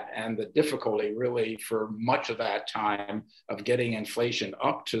preceded that, and the difficulty really for much of that time of getting inflation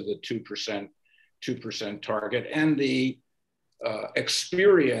up to the 2% target, and the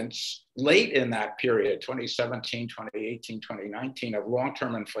experience late in that period, 2017, 2018, 2019, of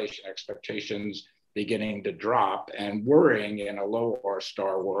long-term inflation expectations beginning to drop and worrying in a low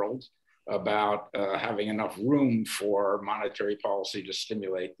R-star world about having enough room for monetary policy to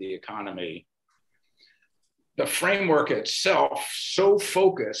stimulate the economy. The framework itself so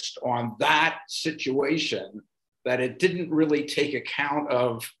focused on that situation that it didn't really take account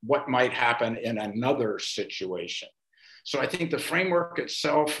of what might happen in another situation. So I think the framework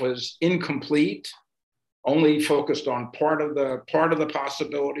itself was incomplete, only focused on part of the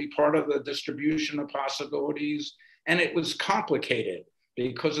possibility, part of the distribution of possibilities. And it was complicated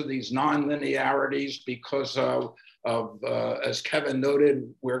because of these non-linearities, because of as Kevin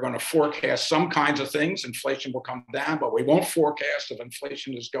noted, we're going to forecast some kinds of things. Inflation will come down, but we won't forecast if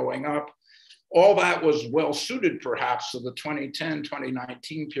inflation is going up. All that was well suited perhaps to the 2010,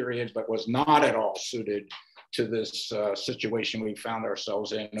 2019 period, but was not at all suited to this situation we found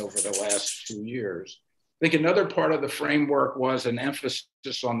ourselves in over the last 2 years. think another part of the framework was an emphasis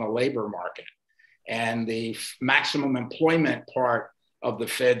on the labor market and the maximum employment part of the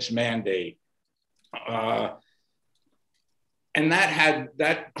Fed's mandate. And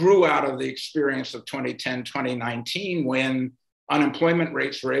that grew out of the experience of 2010, 2019, when unemployment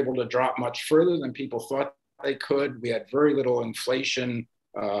rates were able to drop much further than people thought they could. We had very little inflation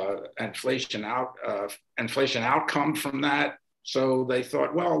outcome from that. So they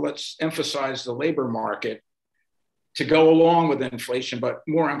thought, well, let's emphasize the labor market to go along with inflation, but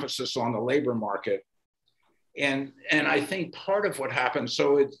more emphasis on the labor market. And I think part of what happened,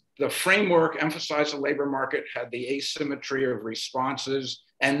 so the framework emphasized the labor market, had the asymmetry of responses,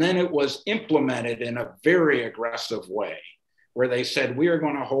 and then it was implemented in a very aggressive way, where they said, we are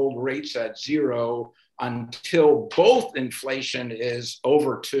going to hold rates at 0 until both inflation is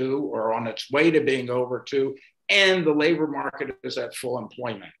over 2 or on its way to being over 2, and the labor market is at full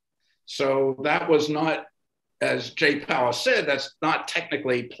employment. So that was not, as Jay Powell said, that's not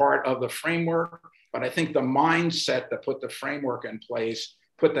technically part of the framework, but I think the mindset that put the framework in place,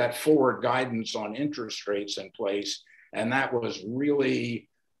 put that forward guidance on interest rates in place, and that was really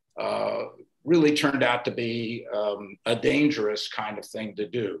turned out to be a dangerous kind of thing to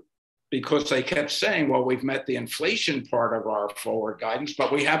do, because they kept saying, well, we've met the inflation part of our forward guidance,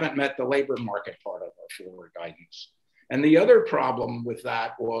 but we haven't met the labor market part of our forward guidance. And the other problem with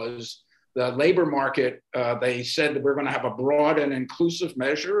that was the labor market. They said that we're going to have a broad and inclusive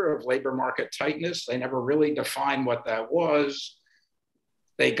measure of labor market tightness. They never really defined what that was.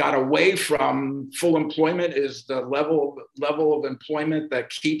 They got away from full employment is the level of employment that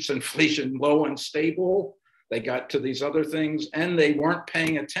keeps inflation low and stable. They got to these other things, and they weren't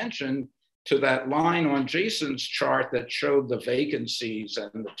paying attention to that line on Jason's chart that showed the vacancies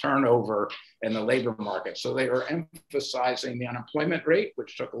and the turnover in the labor market. So they were emphasizing the unemployment rate,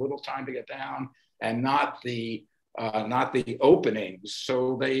 which took a little time to get down, and not the openings.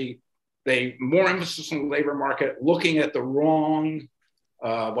 So they more emphasis on the labor market, looking at the wrong,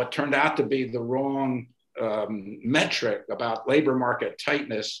 what turned out to be the wrong metric about labor market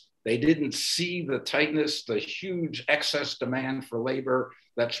tightness. They didn't see the tightness, the huge excess demand for labor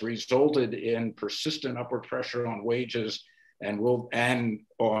that's resulted in persistent upward pressure on wages and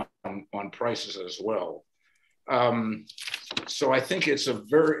on prices as well. So I think it's a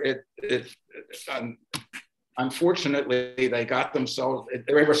very, unfortunately,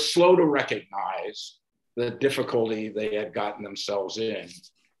 they were slow to recognize the difficulty they had gotten themselves in.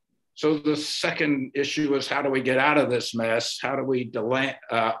 So the second issue is, how do we get out of this mess? How do we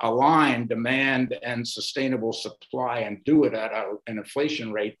align demand and sustainable supply and do it at an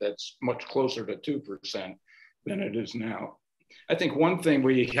inflation rate that's much closer to 2% than it is now? I think one thing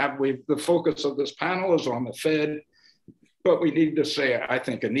the focus of this panel is on the Fed, but we need to say,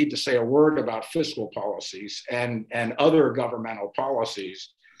 a word about fiscal policies and other governmental policies.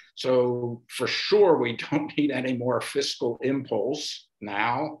 So for sure, we don't need any more fiscal impulse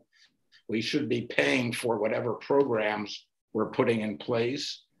now. We should be paying for whatever programs we're putting in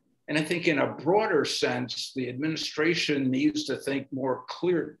place. And I think in a broader sense, the administration needs to think more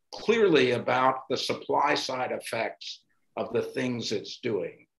clearly about the supply side effects of the things it's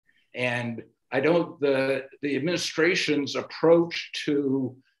doing. And the administration's approach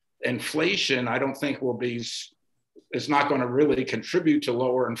to inflation, I don't think is not going to really contribute to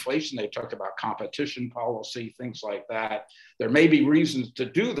lower inflation. They talked about competition policy, things like that. There may be reasons to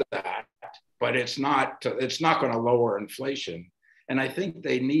do that, but it's not going to lower inflation. And I think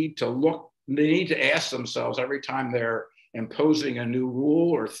they need to ask themselves every time they're imposing a new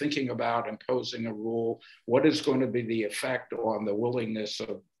rule or thinking about imposing a rule, what is going to be the effect on the willingness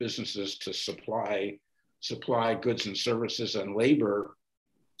of businesses to supply goods and services and labor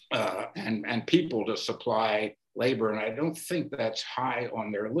and people to supply labor. And I don't think that's high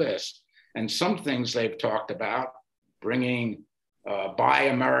on their list. And some things they've talked about, bringing Buy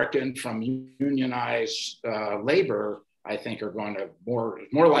American from unionized labor, I think are going to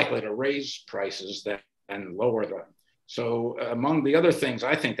more likely to raise prices than lower them. So among the other things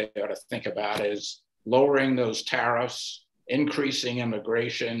I think they ought to think about is lowering those tariffs, increasing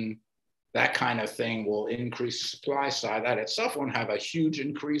immigration. That kind of thing will increase the supply side. That itself won't have a huge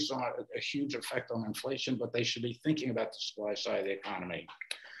effect on inflation, but they should be thinking about the supply side of the economy.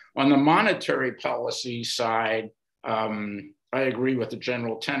 On the monetary policy side, I agree with the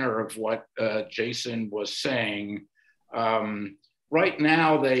general tenor of what Jason was saying. Right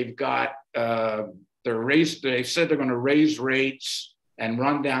now, they've got they said they're going to raise rates and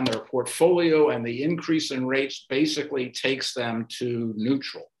run down their portfolio, and the increase in rates basically takes them to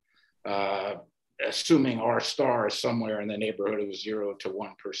neutral, assuming R star is somewhere in the neighborhood of 0 to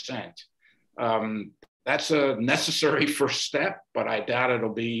 1%. that's a necessary first step, but I doubt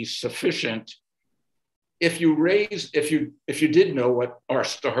it'll be sufficient. If you did know what R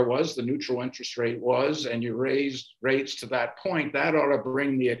star was, the neutral interest rate was, and you raised rates to that point, that ought to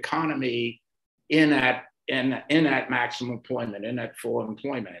bring the economy in at maximum employment, in at full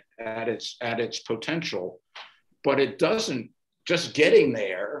employment, at its potential. But it doesn't, just getting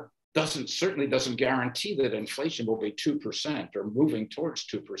there certainly doesn't guarantee that inflation will be 2% or moving towards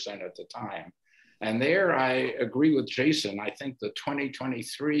 2% at the time. And there I agree with Jason. I think the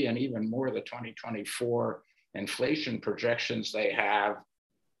 2023 and even more the 2024 inflation projections they have,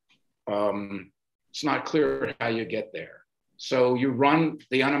 it's not clear how you get there. So you run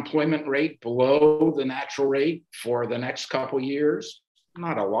the unemployment rate below the natural rate for the next couple of years,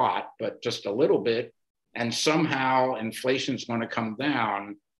 not a lot, but just a little bit, and somehow inflation's going to come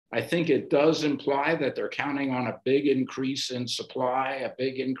down. I think it does imply that they're counting on a big increase in supply, a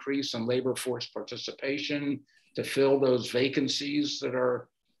big increase in labor force participation to fill those vacancies that are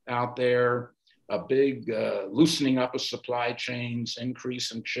out there, a big loosening up of supply chains,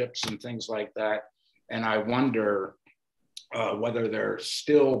 increase in chips and things like that. And I wonder whether they're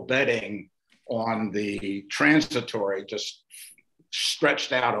still betting on the transitory, just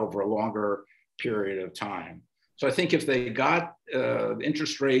stretched out over a longer period of time. So I think if they got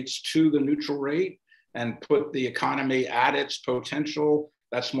interest rates to the neutral rate and put the economy at its potential,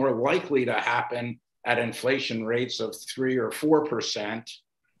 that's more likely to happen at inflation rates of 3 or 4%,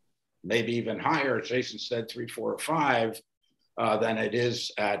 maybe even higher, Jason said 3, 4, or 5, than it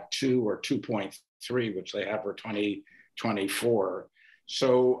is at 2 or 2.3, which they have for 2024.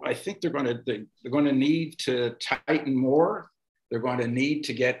 So I think they're going to need to tighten more. They're going to need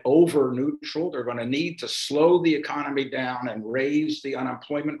to get over neutral. They're going to need to slow the economy down and raise the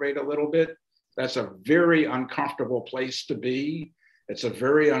unemployment rate a little bit. That's a very uncomfortable place to be. It's a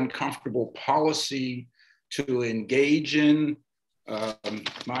very uncomfortable policy to engage in.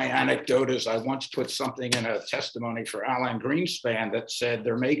 My anecdote is I once put something in a testimony for Alan Greenspan that said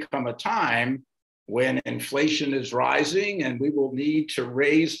there may come a time when inflation is rising and we will need to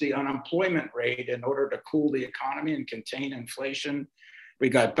raise the unemployment rate in order to cool the economy and contain inflation. We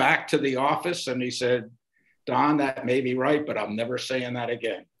got back to the office and he said, Don, that may be right, but I'm never saying that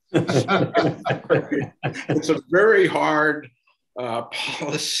again. It's a very hard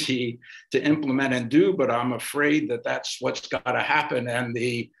policy to implement and do, but I'm afraid that that's what's got to happen. And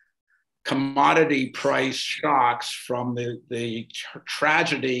the commodity price shocks from the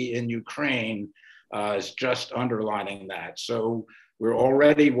tragedy in Ukraine is just underlining that. So we're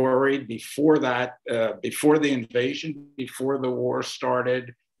already worried before that, before the invasion, before the war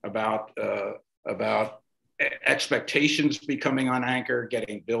started, about expectations becoming unanchored,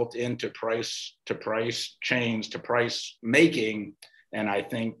 getting built into price chains, to price making, and I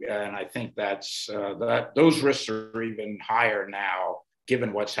think that's that those risks are even higher now,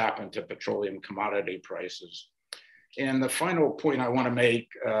 given what's happened to petroleum commodity prices. And the final point I want to make,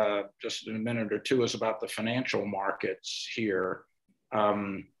 just in a minute or two, is about the financial markets here.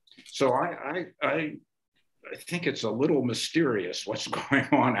 So I think it's a little mysterious what's going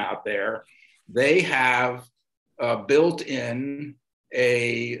on out there. They have built in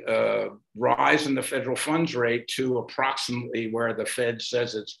a rise in the federal funds rate to approximately where the Fed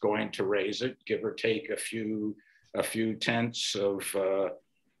says it's going to raise it, give or take a few tenths of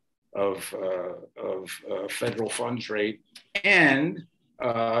federal funds rate. And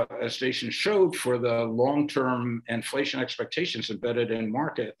as Jason showed, for the long-term inflation expectations embedded in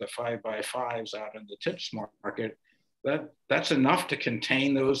market, the 5x5s out in the TIPS market, that's enough to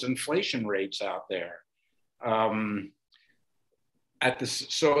contain those inflation rates out there.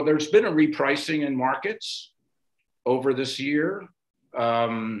 So there's been a repricing in markets over this year.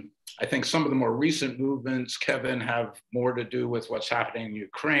 I think some of the more recent movements, Kevin, have more to do with what's happening in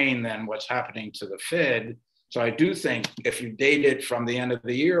Ukraine than what's happening to the Fed. So I do think if you date it from the end of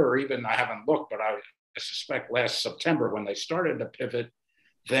the year, or even, I haven't looked, but I suspect last September when they started to pivot,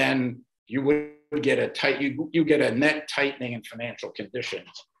 then you would get you get a net tightening in financial conditions.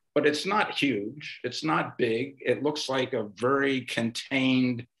 But it's not huge, it's not big. It looks like a very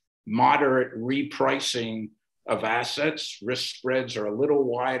contained, moderate repricing of assets. Risk spreads are a little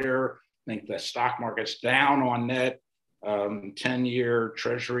wider. I think the stock market's down on net. 10-year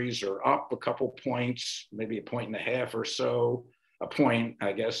treasuries are up a couple points, maybe 1.5 points or so. A point,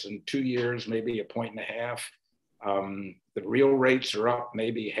 I guess, in 2 years, maybe 1.5 points. The real rates are up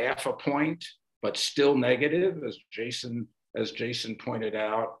maybe 0.5 point, but still negative, as Jason pointed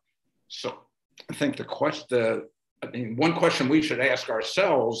out. So I think one question we should ask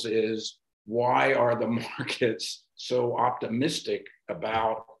ourselves is, why are the markets so optimistic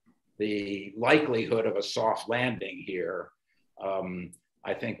about the likelihood of a soft landing here.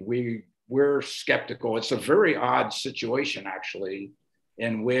 I think we're skeptical. It's a very odd situation, actually,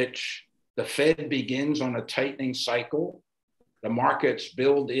 in which the Fed begins on a tightening cycle. The markets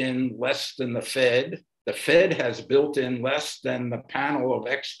build in less than the Fed. The Fed has built in less than the panel of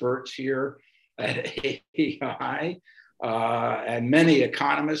experts here at AEI, and many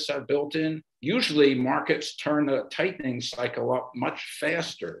economists have built in. Usually markets turn the tightening cycle up much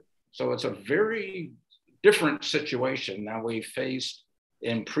faster. So it's a very different situation than we faced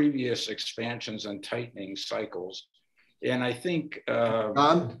in previous expansions and tightening cycles. And I think—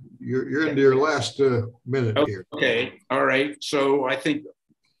 Don, you're into your last minute here. Okay, all right. So I think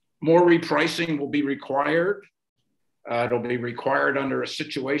more repricing will be required. It'll be required under a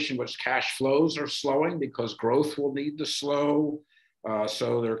situation which cash flows are slowing because growth will need to slow.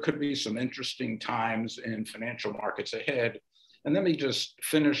 So there could be some interesting times in financial markets ahead. And let me just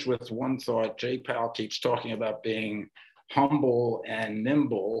finish with one thought. Jay Powell keeps talking about being humble and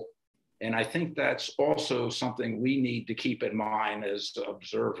nimble. And I think that's also something we need to keep in mind as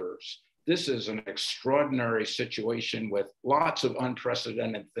observers. This is an extraordinary situation with lots of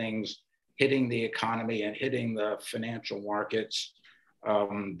unprecedented things hitting the economy and hitting the financial markets.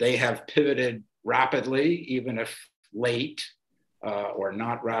 They have pivoted rapidly, even if late or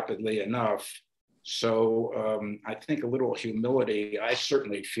not rapidly enough. So I think a little humility. I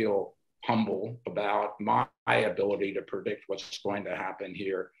certainly feel humble about my ability to predict what's going to happen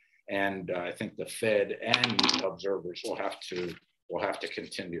here. And I think the Fed and observers will have to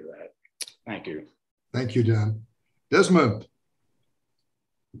continue that. Thank you. Thank you, Dan. Desmond.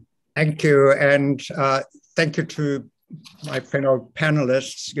 Thank you, and thank you to my fellow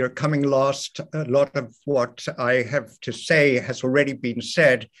panelists. You know, coming last, a lot of what I have to say has already been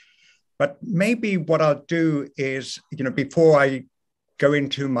said, but maybe what I'll do is, you know, before I go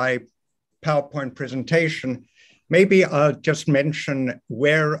into my PowerPoint presentation, maybe I'll just mention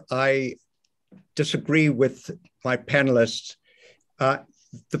where I disagree with my panelists.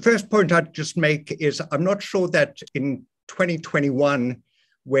 The first point I'd just make is I'm not sure that in 2021,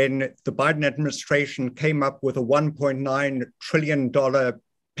 when the Biden administration came up with a $1.9 trillion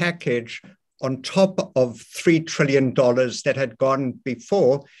package on top of $3 trillion that had gone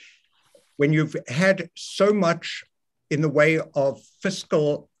before, when you've had so much in the way of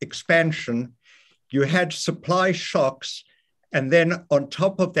fiscal expansion, you had supply shocks, and then on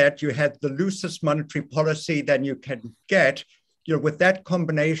top of that, you had the loosest monetary policy that you can get. You know, with that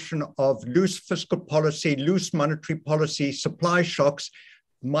combination of loose fiscal policy, loose monetary policy, supply shocks,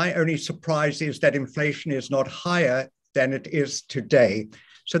 my only surprise is that inflation is not higher than it is today.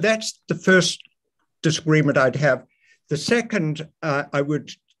 So that's the first disagreement I'd have. The second I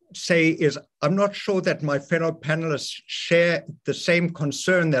would say is I'm not sure that my fellow panelists share the same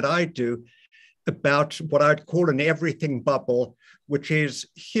concern that I do about what I'd call an everything bubble, which is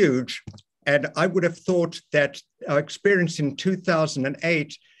huge. And I would have thought that our experience in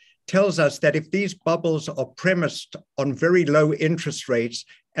 2008 tells us that if these bubbles are premised on very low interest rates,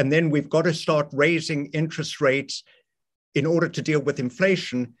 and then we've got to start raising interest rates in order to deal with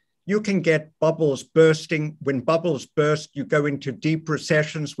inflation, you can get bubbles bursting. When bubbles burst, you go into deep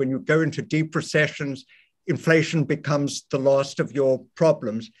recessions. When you go into deep recessions, inflation becomes the last of your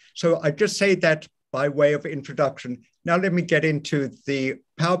problems. So I just say that by way of introduction. Now let me get into the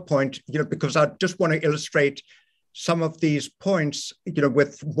PowerPoint, you know, because I just want to illustrate some of these points, you know,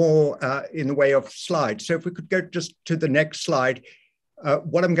 with more in the way of slides. So if we could go just to the next slide,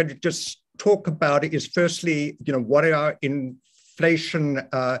 what I'm going to just talk about is firstly, you know, what our inflation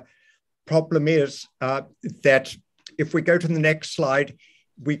problem is, that if we go to the next slide,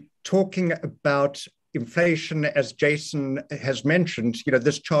 we're talking about inflation, as Jason has mentioned. You know,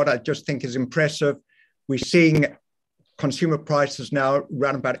 this chart I just think is impressive. We're seeing consumer prices now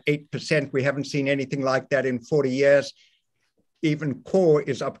around about 8%. We haven't seen anything like that in 40 years. Even core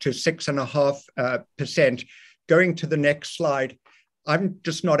is up to 6.5%. Going to the next slide, I'm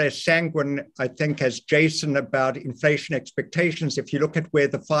just not as sanguine, I think, as Jason about inflation expectations. If you look at where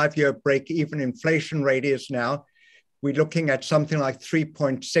the 5-year break-even inflation rate is now, we're looking at something like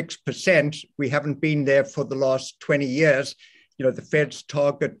 3.6%. We haven't been there for the last 20 years. You know, the Fed's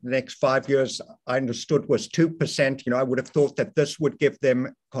target the next 5 years, I understood, was 2%. You know, I would have thought that this would give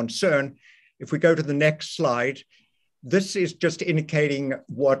them concern. If we go to the next slide, this is just indicating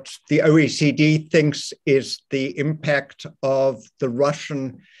what the OECD thinks is the impact of the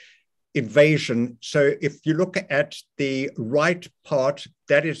Russian invasion. So if you look at the right part,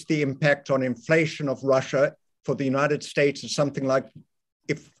 that is the impact on inflation of Russia. For the United States, it's something like,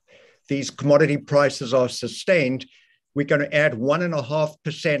 if these commodity prices are sustained, we're going to add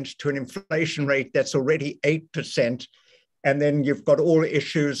 1.5% to an inflation rate that's already 8%. And then you've got all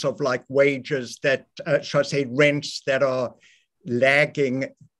issues of like wages that, shall I say, rents that are lagging.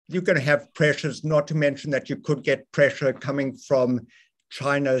 You're going to have pressures, not to mention that you could get pressure coming from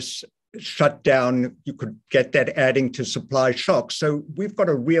China's shutdown. You could get that adding to supply shocks. So we've got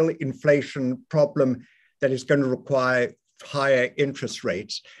a real inflation problem that is going to require higher interest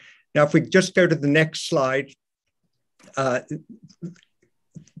rates. Now, if we just go to the next slide, as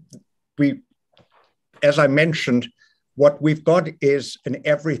I mentioned, what we've got is an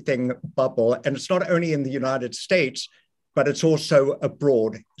everything bubble, and it's not only in the United States, but it's also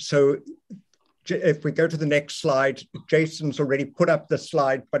abroad. So if we go to the next slide, Jason's already put up the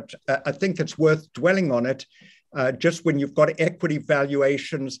slide, but I think it's worth dwelling on it. Just when you've got equity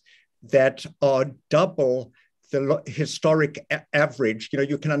valuations that are double the historic average,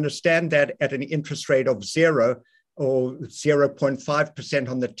 you can understand that at an interest rate of 0 or 0.5%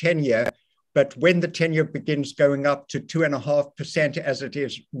 on the 10-year. But when the 10-year begins going up to 2.5%, as it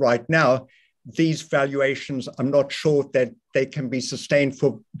is right now, these valuations, I'm not sure that they can be sustained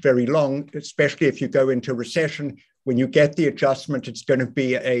for very long, especially if you go into recession. When you get the adjustment, it's going to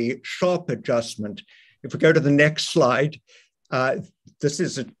be a sharp adjustment. If we go to the next slide, this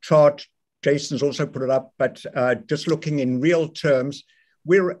is a chart. Jason's also put it up, but just looking in real terms,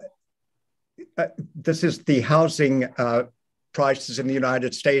 this is the housing prices in the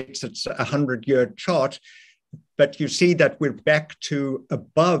United States. It's a 100-year chart, but you see that we're back to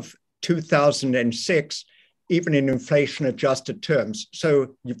above 2006, even in inflation-adjusted terms.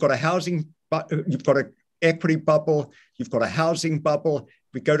 So you've got you've got an equity bubble, you've got a housing bubble.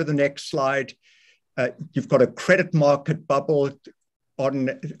 We go to the next slide. You've got a credit market bubble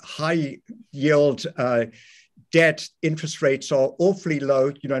on high yield debt. Interest rates are awfully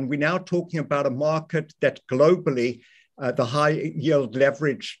low, and we're now talking about a market that globally, the high yield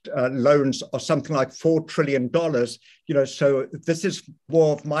leveraged loans are something like $4 trillion. So this is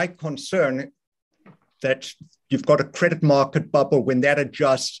more of my concern, that you've got a credit market bubble. When that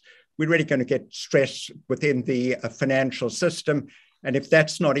adjusts, we're really going to get stress within the financial system. And if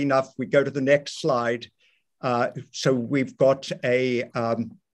that's not enough, we go to the next slide. So we've got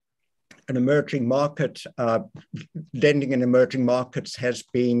an emerging market. Lending in emerging markets has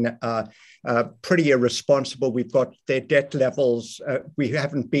been pretty irresponsible. We've got their debt levels. We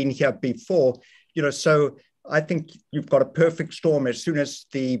haven't been here before, so I think you've got a perfect storm. As soon as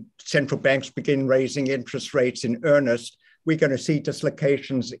the central banks begin raising interest rates in earnest, we're going to see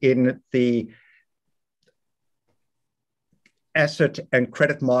dislocations in the asset and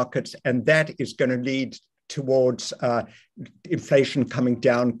credit markets, and that is going to lead towards inflation coming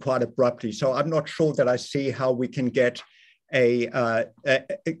down quite abruptly. So I'm not sure that I see how we can get a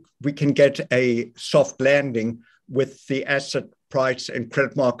soft landing with the asset price and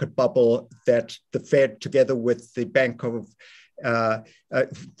credit market bubble that the Fed, together with the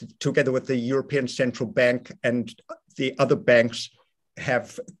together with the European Central Bank and the other banks,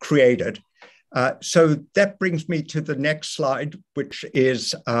 have created. So that brings me to the next slide, which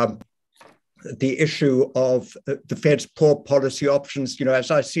is the issue of the Fed's poor policy options.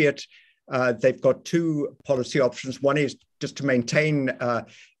 As I see it, they've got two policy options. One is just to maintain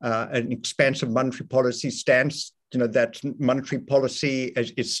an expansive monetary policy stance. That monetary policy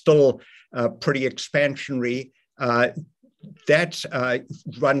is still pretty expansionary. That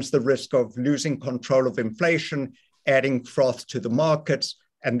runs the risk of losing control of inflation, adding froth to the markets.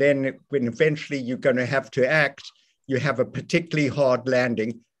 And then when eventually you're going to have to act, you have a particularly hard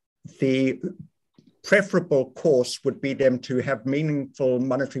landing. The preferable course would be them to have meaningful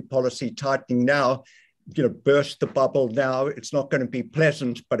monetary policy tightening now, burst the bubble now. It's not going to be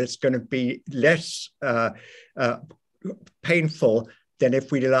pleasant, but it's going to be less painful than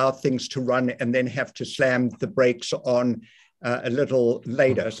if we allow things to run and then have to slam the brakes on a little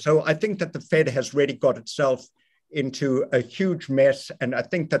later. So I think that the Fed has really got itself into a huge mess. And I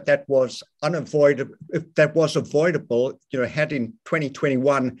think that was unavoidable. If that was avoidable, had in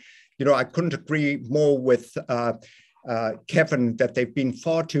 2021, I couldn't agree more with Kevin that they've been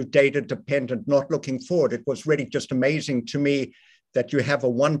far too data dependent, not looking forward. It was really just amazing to me that you have a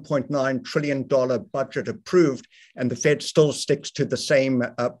 $1.9 trillion budget approved and the Fed still sticks to the same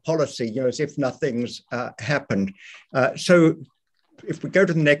policy, as if nothing's happened. So if we go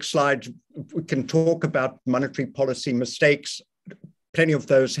to the next slide, we can talk about monetary policy mistakes. Plenty of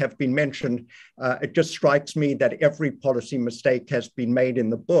those have been mentioned. It just strikes me that every policy mistake has been made in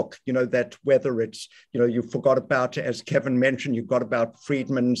the book, that whether it's, you forgot about, as Kevin mentioned, you got about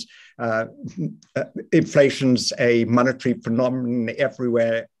Friedman's inflation's a monetary phenomenon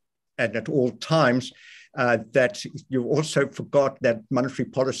everywhere and at all times. that you also forgot that monetary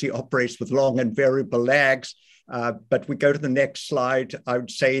policy operates with long and variable lags. But we go to the next slide. I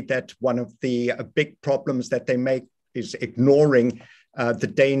would say that one of the big problems that they make is ignoring the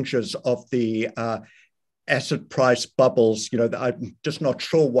dangers of the asset price bubbles. I'm just not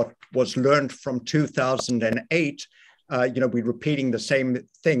sure what was learned from 2008. We're repeating the same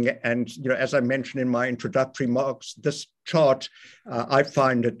thing. And, as I mentioned in my introductory remarks, this chart, I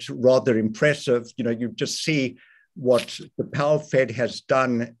find it rather impressive. You just see what the Powell Fed has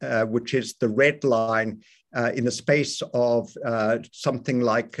done, which is the red line. In the space of something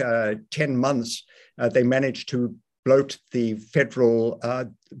like 10 months, they managed to bloat the Federal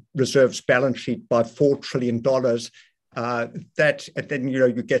Reserve's balance sheet by $4 trillion. And then,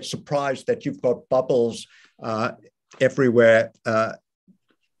 you get surprised that you've got bubbles everywhere,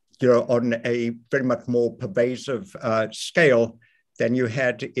 on a very much more pervasive scale than you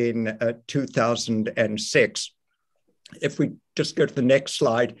had in 2006. If we just go to the next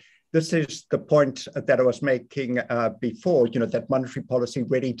slide, this is the point that I was making before, that monetary policy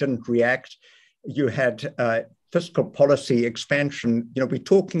really didn't react. You had fiscal policy expansion. We're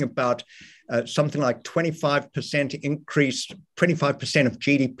talking about something like 25% increase, 25% of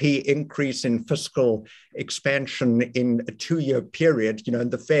GDP increase in fiscal expansion in a 2-year period.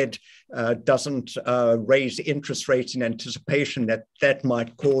 And the Fed doesn't raise interest rates in anticipation that that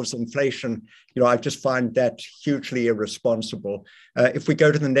might cause inflation. I just find that hugely irresponsible. If we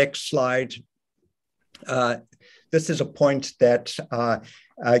go to the next slide, this is a point that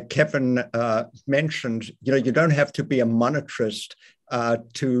Kevin mentioned. You don't have to be a monetarist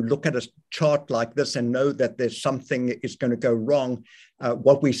to look at a chart like this and know that there's something is going to go wrong.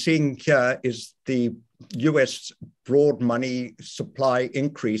 What we're seeing here is the US broad money supply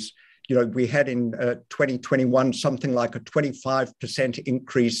increase. We had in 2021 something like a 25%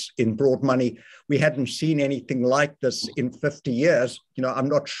 increase in broad money. We hadn't seen anything like this in 50 years. I'm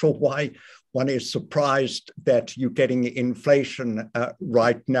not sure why one is surprised that you're getting inflation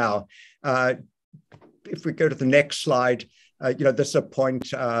right now. If we go to the next slide, this is a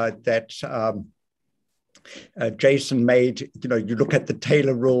point that Jason made. You look at the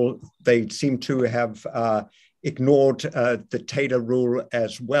Taylor rule, they seem to have ignored the Taylor rule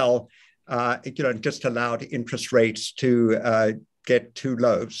as well, just allowed interest rates to get too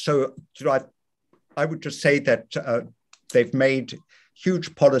low. So I would just say that they've made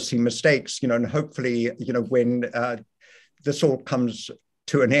huge policy mistakes, and hopefully, when this all comes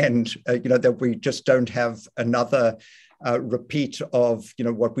to an end, that we just don't have another repeat of,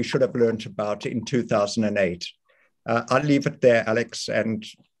 what we should have learned about in 2008. I'll leave it there, Alex, and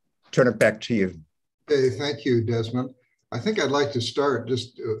turn it back to you. Okay, thank you, Desmond. I think I'd like to start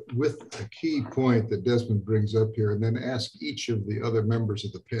just with a key point that Desmond brings up here, and then ask each of the other members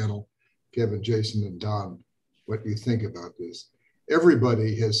of the panel, Kevin, Jason, and Don, what you think about this.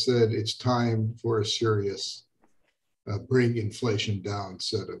 Everybody has said it's time for a serious bring inflation down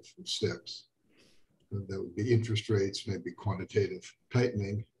set of steps. That would be interest rates, maybe quantitative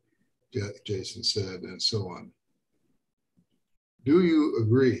tightening, Jason said, and so on. Do you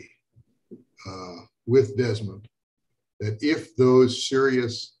agree with Desmond that if those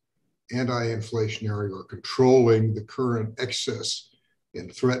serious anti-inflationary or controlling the current excess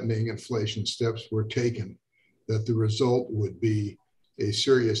and threatening inflation steps were taken, that the result would be a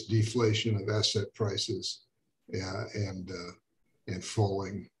serious deflation of asset prices and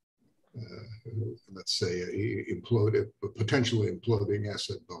falling, let's say, potentially imploding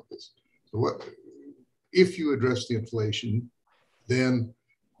asset bubbles? So what, if you address the inflation, then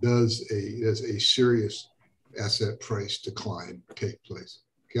does a serious asset price decline take place?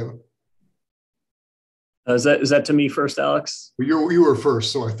 Kevin? Is that to me first, Alex? Well, you were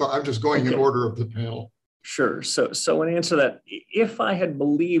first, so I thought I'm just going in order of the panel. Sure. So in answer to that, if I had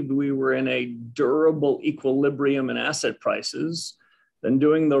believed we were in a durable equilibrium in asset prices, then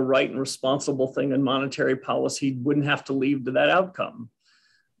doing the right and responsible thing in monetary policy wouldn't have to lead to that outcome.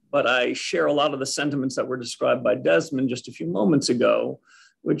 But I share a lot of the sentiments that were described by Desmond just a few moments ago,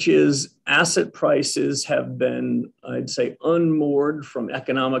 which is asset prices have been, I'd say, unmoored from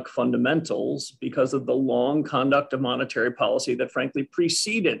economic fundamentals because of the long conduct of monetary policy that frankly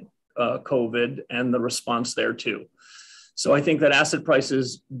preceded COVID and the response thereto. So I think that asset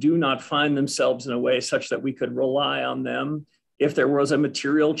prices do not find themselves in a way such that we could rely on them if there was a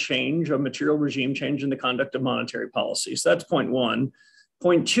material change, a material regime change in the conduct of monetary policy. So that's point one.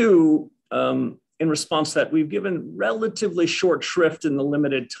 Point two, in response to that, we've given relatively short shrift in the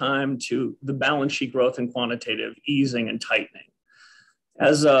limited time to the balance sheet growth and quantitative easing and tightening.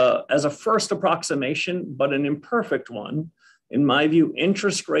 As a first approximation, but an imperfect one, In my view,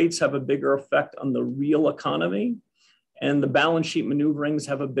 interest rates have a bigger effect on the real economy, and the balance sheet maneuverings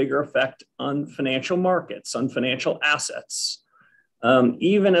have a bigger effect on financial markets, on financial assets.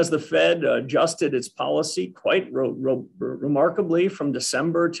 Even as the Fed adjusted its policy quite remarkably from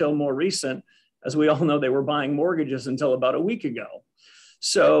December till more recent, as we all know, they were buying mortgages until about a week ago.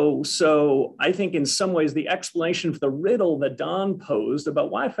 So I think in some ways the explanation for the riddle that Don posed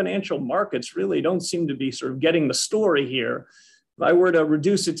about why financial markets really don't seem to be sort of getting the story here, if I were to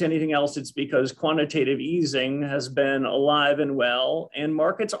reduce it to anything else, it's because quantitative easing has been alive and well, and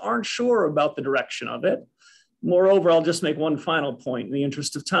markets aren't sure about the direction of it. Moreover, I'll just make one final point in the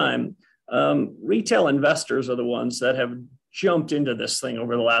interest of time. Retail investors are the ones that have jumped into this thing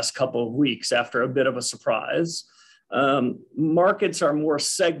over the last couple of weeks after a bit of a surprise. Markets are more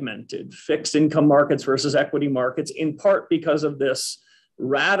segmented, fixed income markets versus equity markets, in part because of this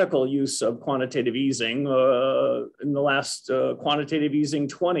radical use of quantitative easing in the last quantitative easing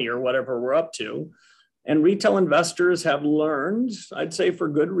 20 or whatever we're up to. And retail investors have learned, I'd say for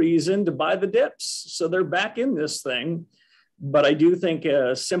good reason, to buy the dips. So they're back in this thing. But I do think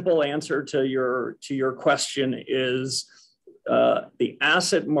a simple answer to your question is the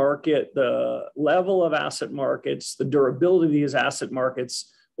asset market, the level of asset markets, the durability of these asset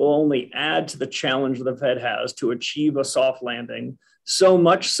markets will only add to the challenge the Fed has to achieve a soft landing. So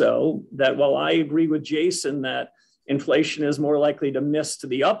much so that while I agree with Jason that inflation is more likely to miss to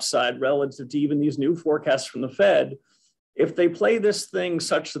the upside relative to even these new forecasts from the Fed, if they play this thing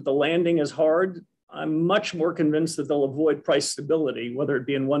such that the landing is hard, I'm much more convinced that they'll avoid price stability, whether it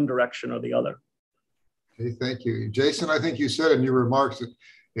be in one direction or the other. Okay, thank you. Jason, I think you said in your remarks that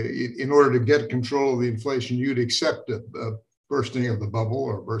in order to get control of the inflation, you'd accept a bursting of the bubble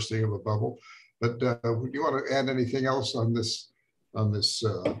or bursting of a bubble. But do you want to add anything else on this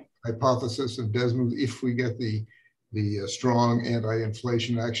hypothesis of Desmond? If we get the strong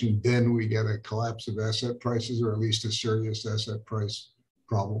anti-inflation action, then we get a collapse of asset prices, or at least a serious asset price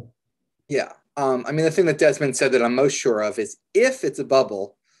problem. Yeah. I mean, the thing that Desmond said that I'm most sure of is if it's a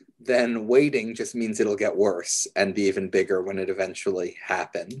bubble, then waiting just means it'll get worse and be even bigger when it eventually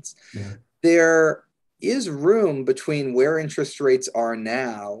happens. Yeah. There is room between where interest rates are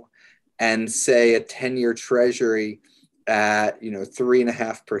now and say a 10-year Treasury at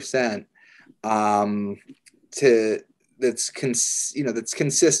 3.5%. That's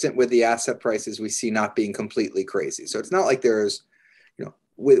consistent with the asset prices we see not being completely crazy. So it's not like there's,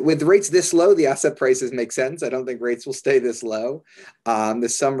 with rates this low, the asset prices make sense. I don't think rates will stay this low.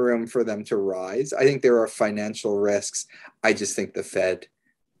 There's some room for them to rise. I think there are financial risks. I just think the Fed,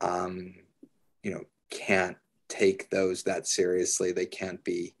 can't take those that seriously. They can't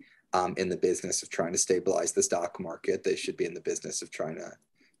be in the business of trying to stabilize the stock market. They should be in the business of trying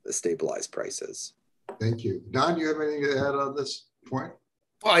to stabilize prices. Thank you. Don, do you have anything to add on this point?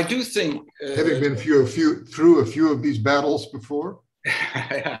 Well, I do think... having been through a few of these battles before?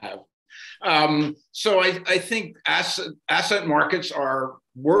 I have. So I think asset markets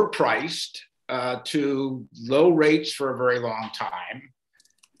were priced to low rates for a very long time.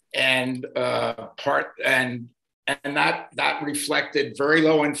 And that reflected very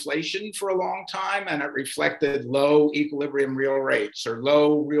low inflation for a long time, and it reflected low equilibrium real rates, or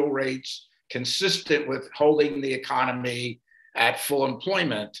low real rates consistent with holding the economy at full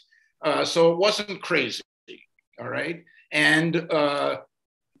employment. So it wasn't crazy, all right? And I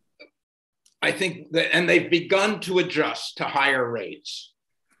think and they've begun to adjust to higher rates.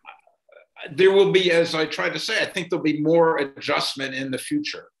 There will be, as I tried to say, I think there'll be more adjustment in the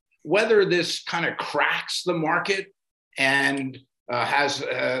future. Whether this kind of cracks the market and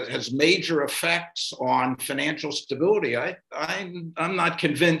has major effects on financial stability, I'm not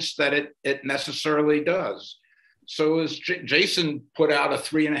convinced that it necessarily does. So as Jason put out a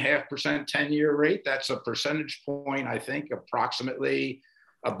 3.5% 10-year rate, that's a percentage point, I think, approximately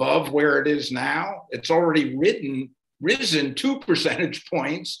above where it is now. It's already risen 2 percentage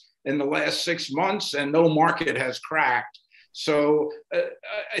points in the last 6 months, and no market has cracked. So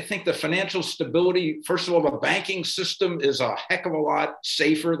I think the financial stability, first of all, the banking system is a heck of a lot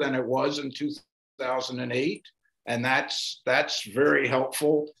safer than it was in 2008. And that's very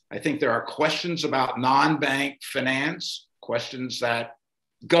helpful. I think there are questions about non-bank finance, questions that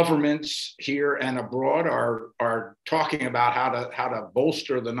governments here and abroad are talking about how to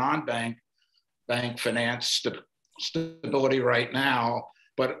bolster the non-bank finance stability right now.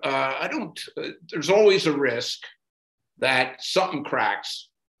 But there's always a risk that something cracks.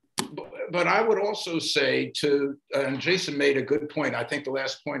 But I would also say and Jason made a good point, I think the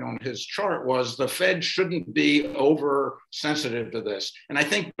last point on his chart was the Fed shouldn't be oversensitive to this. And I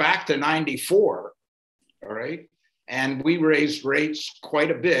think back to 94, all right? and we raised rates quite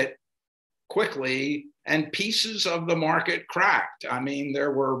a bit quickly, and pieces of the market cracked. I mean,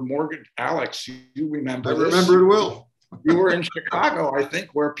 there were mortgage, Alex, you remember this. I remember it well. You were in Chicago, I think,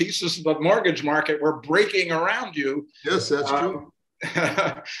 where pieces of the mortgage market were breaking around you. Yes, that's true.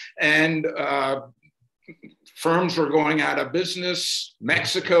 And firms were going out of business.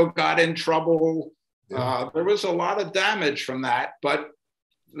 Mexico got in trouble. There was a lot of damage from that, but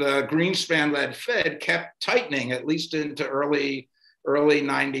the Greenspan-led Fed kept tightening, at least into early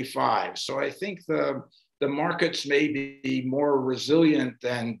 95. So I think the markets may be more resilient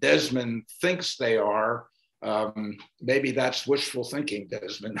than Desmond thinks they are. Maybe that's wishful thinking,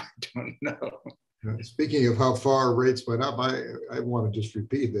 Desmond. I don't know. Speaking of how far rates went up, I want to just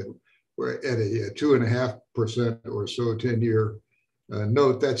repeat that we're at a 2.5% or so 10-year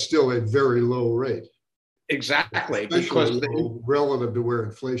note. That's still a very low rate. Exactly, because relative to where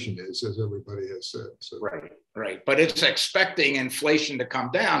inflation is, as everybody has said. So. Right. But it's expecting inflation to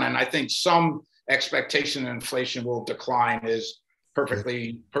come down, and I think some expectation that inflation will decline is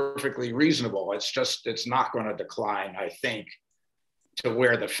perfectly reasonable. It's not going to decline, I think, to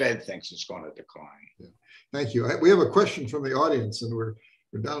where the Fed thinks it's going to decline. Yeah. Thank you. We have a question from the audience, and we're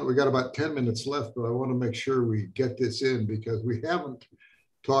down. We got about 10 minutes left, but I want to make sure we get this in because we haven't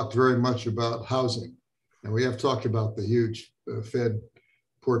talked very much about housing. And we have talked about the huge Fed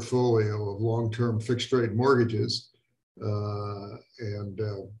portfolio of long-term fixed rate mortgages.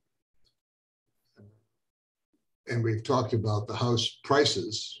 And we've talked about the house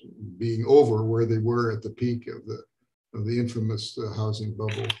prices being over where they were at the peak of the infamous housing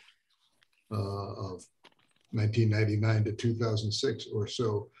bubble of 1999 to 2006 or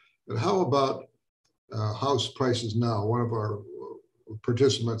so. But how about house prices now? One of our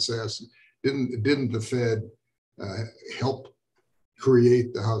participants asked, didn't the Fed help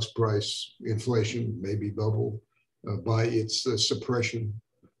create the house price inflation, maybe bubble, by its suppression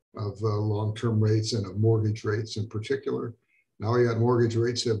of long-term rates and of mortgage rates in particular? Now we got mortgage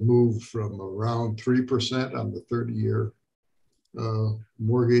rates have moved from around 3% on the 30-year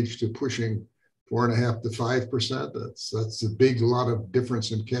mortgage to pushing 4.5% to 5%. That's a big lot of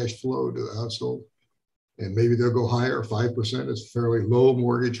difference in cash flow to the household. And maybe they'll go higher. 5% is a fairly low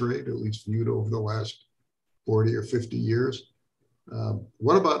mortgage rate, at least viewed over the last 40 or 50 years.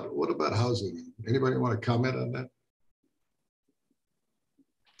 What about housing? Anybody want to comment on that?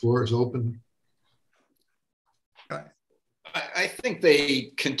 Floor is open. I think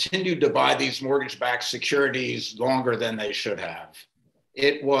they continued to buy these mortgage-backed securities longer than they should have.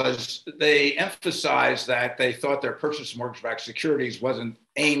 They emphasized that they thought their purchase of mortgage-backed securities wasn't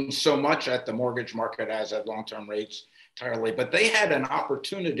aimed so much at the mortgage market as at long-term rates entirely, but they had an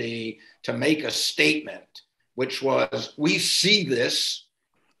opportunity to make a statement, which was, we see this,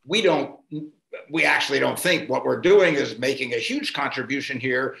 we actually don't think what we're doing is making a huge contribution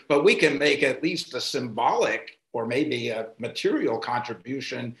here, but we can make at least a symbolic or maybe a material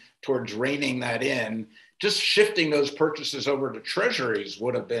contribution towards reining that in. Just shifting those purchases over to treasuries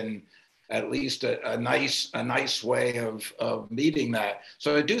would have been at least a nice way of meeting that.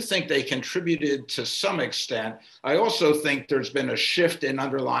 So I do think they contributed to some extent. I also think there's been a shift in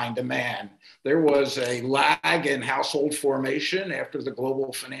underlying demand. There was a lag in household formation after the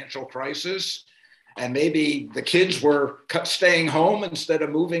global financial crisis. And maybe the kids were staying home instead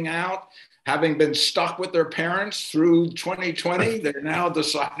of moving out. Having been stuck with their parents through 2020, they're now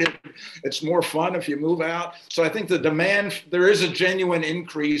decided it's more fun if you move out. So I think there is a genuine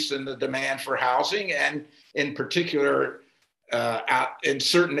increase in the demand for housing, and in particular, in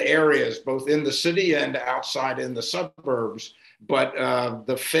certain areas, both in the city and outside in the suburbs. But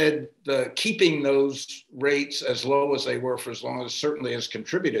the Fed, keeping those rates as low as they were for as long as certainly has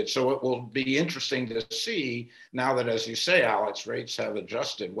contributed. So it will be interesting to see now that, as you say, Alex, rates have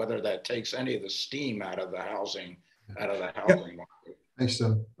adjusted, whether that takes any of the steam out of the housing market. Thanks,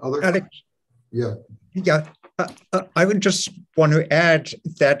 Tim. Alex, yeah. I would just want to add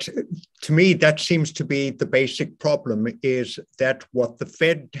that to me, that seems to be the basic problem, is that what the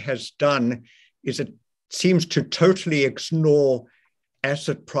Fed has done is it seems to totally ignore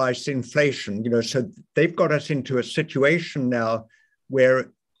asset price inflation. So they've got us into a situation now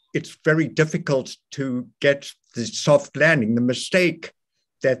where it's very difficult to get the soft landing. The mistake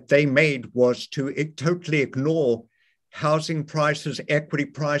that they made was to totally ignore housing prices, equity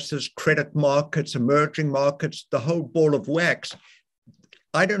prices, credit markets, emerging markets, the whole ball of wax.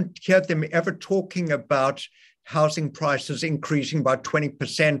 I don't hear them ever talking about housing prices increasing by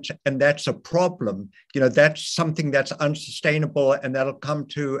 20%, and that's a problem. That's something that's unsustainable, and that'll come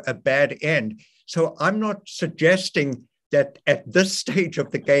to a bad end. So I'm not suggesting that at this stage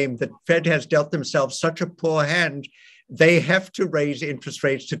of the game, the Fed has dealt themselves such a poor hand. They have to raise interest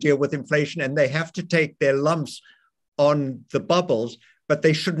rates to deal with inflation, and they have to take their lumps on the bubbles, but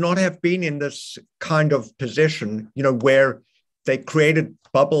they should not have been in this kind of position, where they created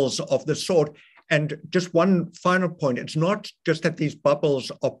bubbles of the sort. And just one final point, it's not just that these bubbles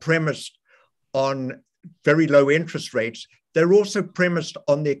are premised on very low interest rates, they're also premised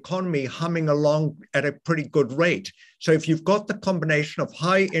on the economy humming along at a pretty good rate. So if you've got the combination of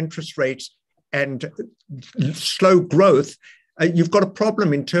high interest rates and slow growth, you've got a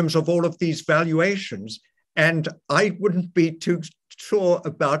problem in terms of all of these valuations. And I wouldn't be too sure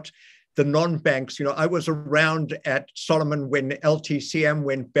about the non-banks. I was around at Solomon when LTCM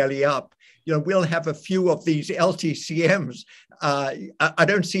went belly up. We'll have a few of these LTCMs. I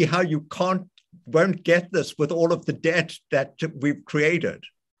don't see how you won't get this with all of the debt that we've created.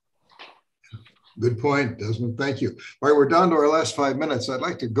 Good point, Desmond. Thank you. All right, we're down to our last 5 minutes. I'd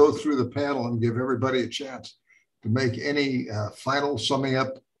like to go through the panel and give everybody a chance to make any final summing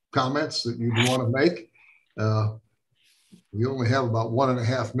up comments that you'd want to make. We only have about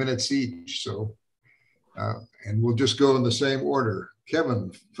 1.5 minutes each, so, and we'll just go in the same order.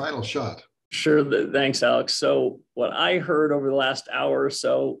 Kevin, final shot. Sure. Thanks, Alex. So what I heard over the last hour or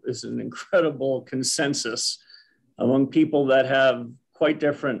so is an incredible consensus among people that have quite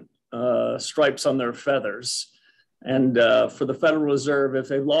different stripes on their feathers. And for the Federal Reserve, if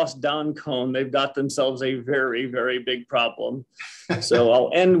they've lost Don Cohn, they've got themselves a very, very big problem. So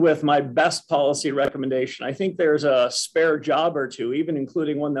I'll end with my best policy recommendation. I think there's a spare job or two, even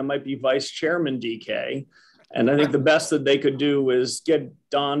including one that might be Vice Chairman DK. And I think the best that they could do is get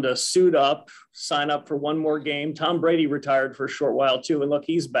Don to suit up, sign up for one more game. Tom Brady retired for a short while too, and look,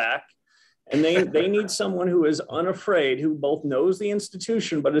 he's back. And they need someone who is unafraid, who both knows the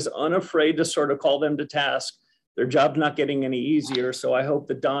institution, but is unafraid to sort of call them to task. Their job's not getting any easier. So I hope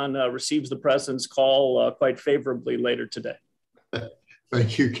that Don receives the president's call quite favorably later today.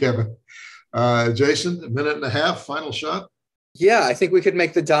 Thank you, Kevin. Jason, 1.5 minutes, final shot. Yeah, I think we could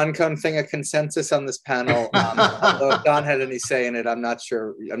make the Don Cohn thing a consensus on this panel. Although if Don had any say in it, I'm not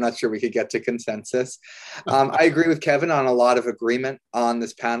sure we could get to consensus. I agree with Kevin on a lot of agreement on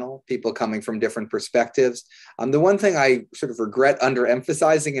this panel, people coming from different perspectives. The one thing I sort of regret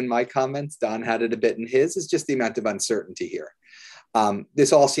underemphasizing in my comments, Don had it a bit in his, is just the amount of uncertainty here.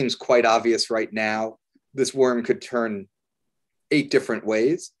 This all seems quite obvious right now. This worm could turn 8 different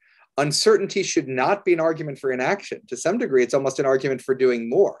ways. Uncertainty should not be an argument for inaction. To some degree, it's almost an argument for doing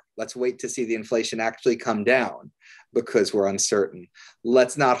more. Let's wait to see the inflation actually come down because we're uncertain.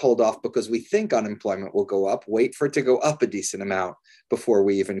 Let's not hold off because we think unemployment will go up. Wait for it to go up a decent amount before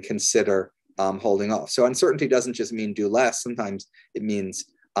we even consider holding off. So uncertainty doesn't just mean do less. Sometimes it means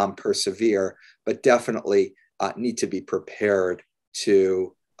persevere, but definitely need to be prepared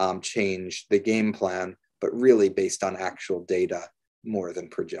to change the game plan, but really based on actual data more than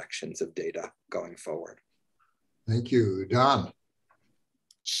projections of data going forward. Thank you. Don.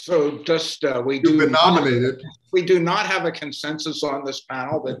 So just You've been nominated. We do not have a consensus on this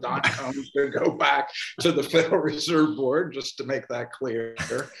panel that Don Cohn's to go back to the Federal Reserve Board, just to make that clear.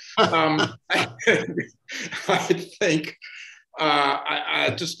 I think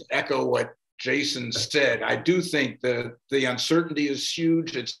I just echo what Jason said. I do think that the uncertainty is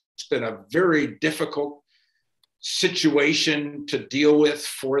huge. It's been a very difficult situation to deal with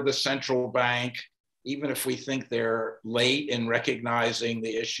for the central bank, even if we think they're late in recognizing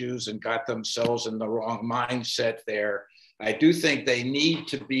the issues and got themselves in the wrong mindset there. I do think they need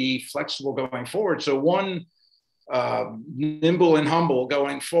to be flexible going forward. So one, nimble and humble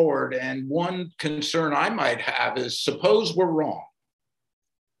going forward. And one concern I might have is suppose we're wrong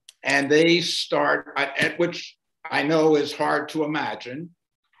and they start, at which I know is hard to imagine,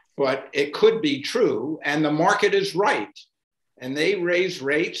 but it could be true, and the market is right. And they raise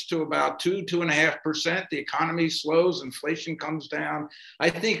rates to about 2.5%. The economy slows, inflation comes down.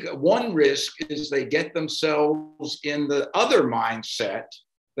 I think one risk is they get themselves in the other mindset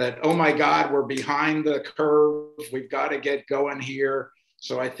that, oh my God, we're behind the curve. We've got to get going here.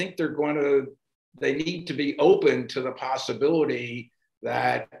 So I think they need to be open to the possibility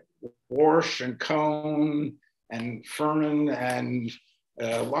that Warsh and Cohn and Furman and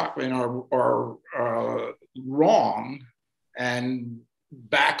Lockman are wrong and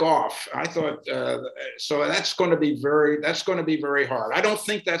back off. I thought so. That's going to be very hard. I don't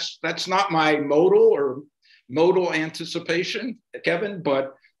think that's not my modal anticipation, Kevin,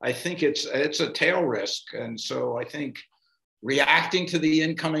 but I think it's a tail risk, and so I think reacting to the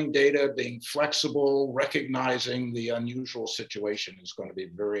incoming data, being flexible, recognizing the unusual situation is going to be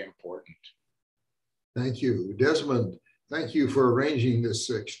very important. Thank you, Desmond. Thank you for arranging this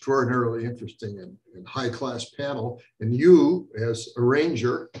extraordinarily interesting and high-class panel. And you, as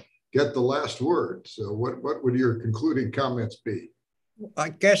arranger, get the last word. So what would your concluding comments be? I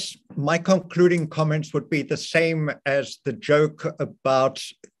guess my concluding comments would be the same as the joke about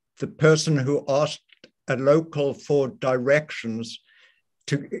the person who asked a local for directions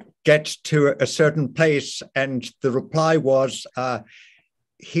to get to a certain place. And the reply was,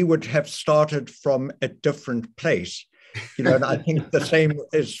 he would have started from a different place. You know, and I think the same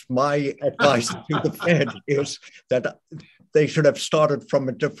is my advice to the Fed, is that they should have started from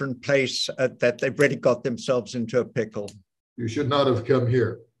a different place, that they've really got themselves into a pickle. You should not have come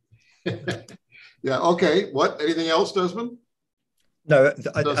here. Yeah, okay. What? Anything else, Desmond? No,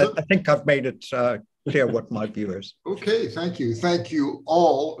 I think I've made it clear what my view is. Okay, thank you. Thank you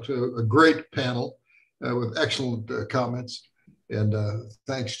all to a great panel with excellent comments. And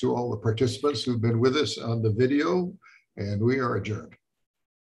thanks to all the participants who've been with us on the video. And we are adjourned.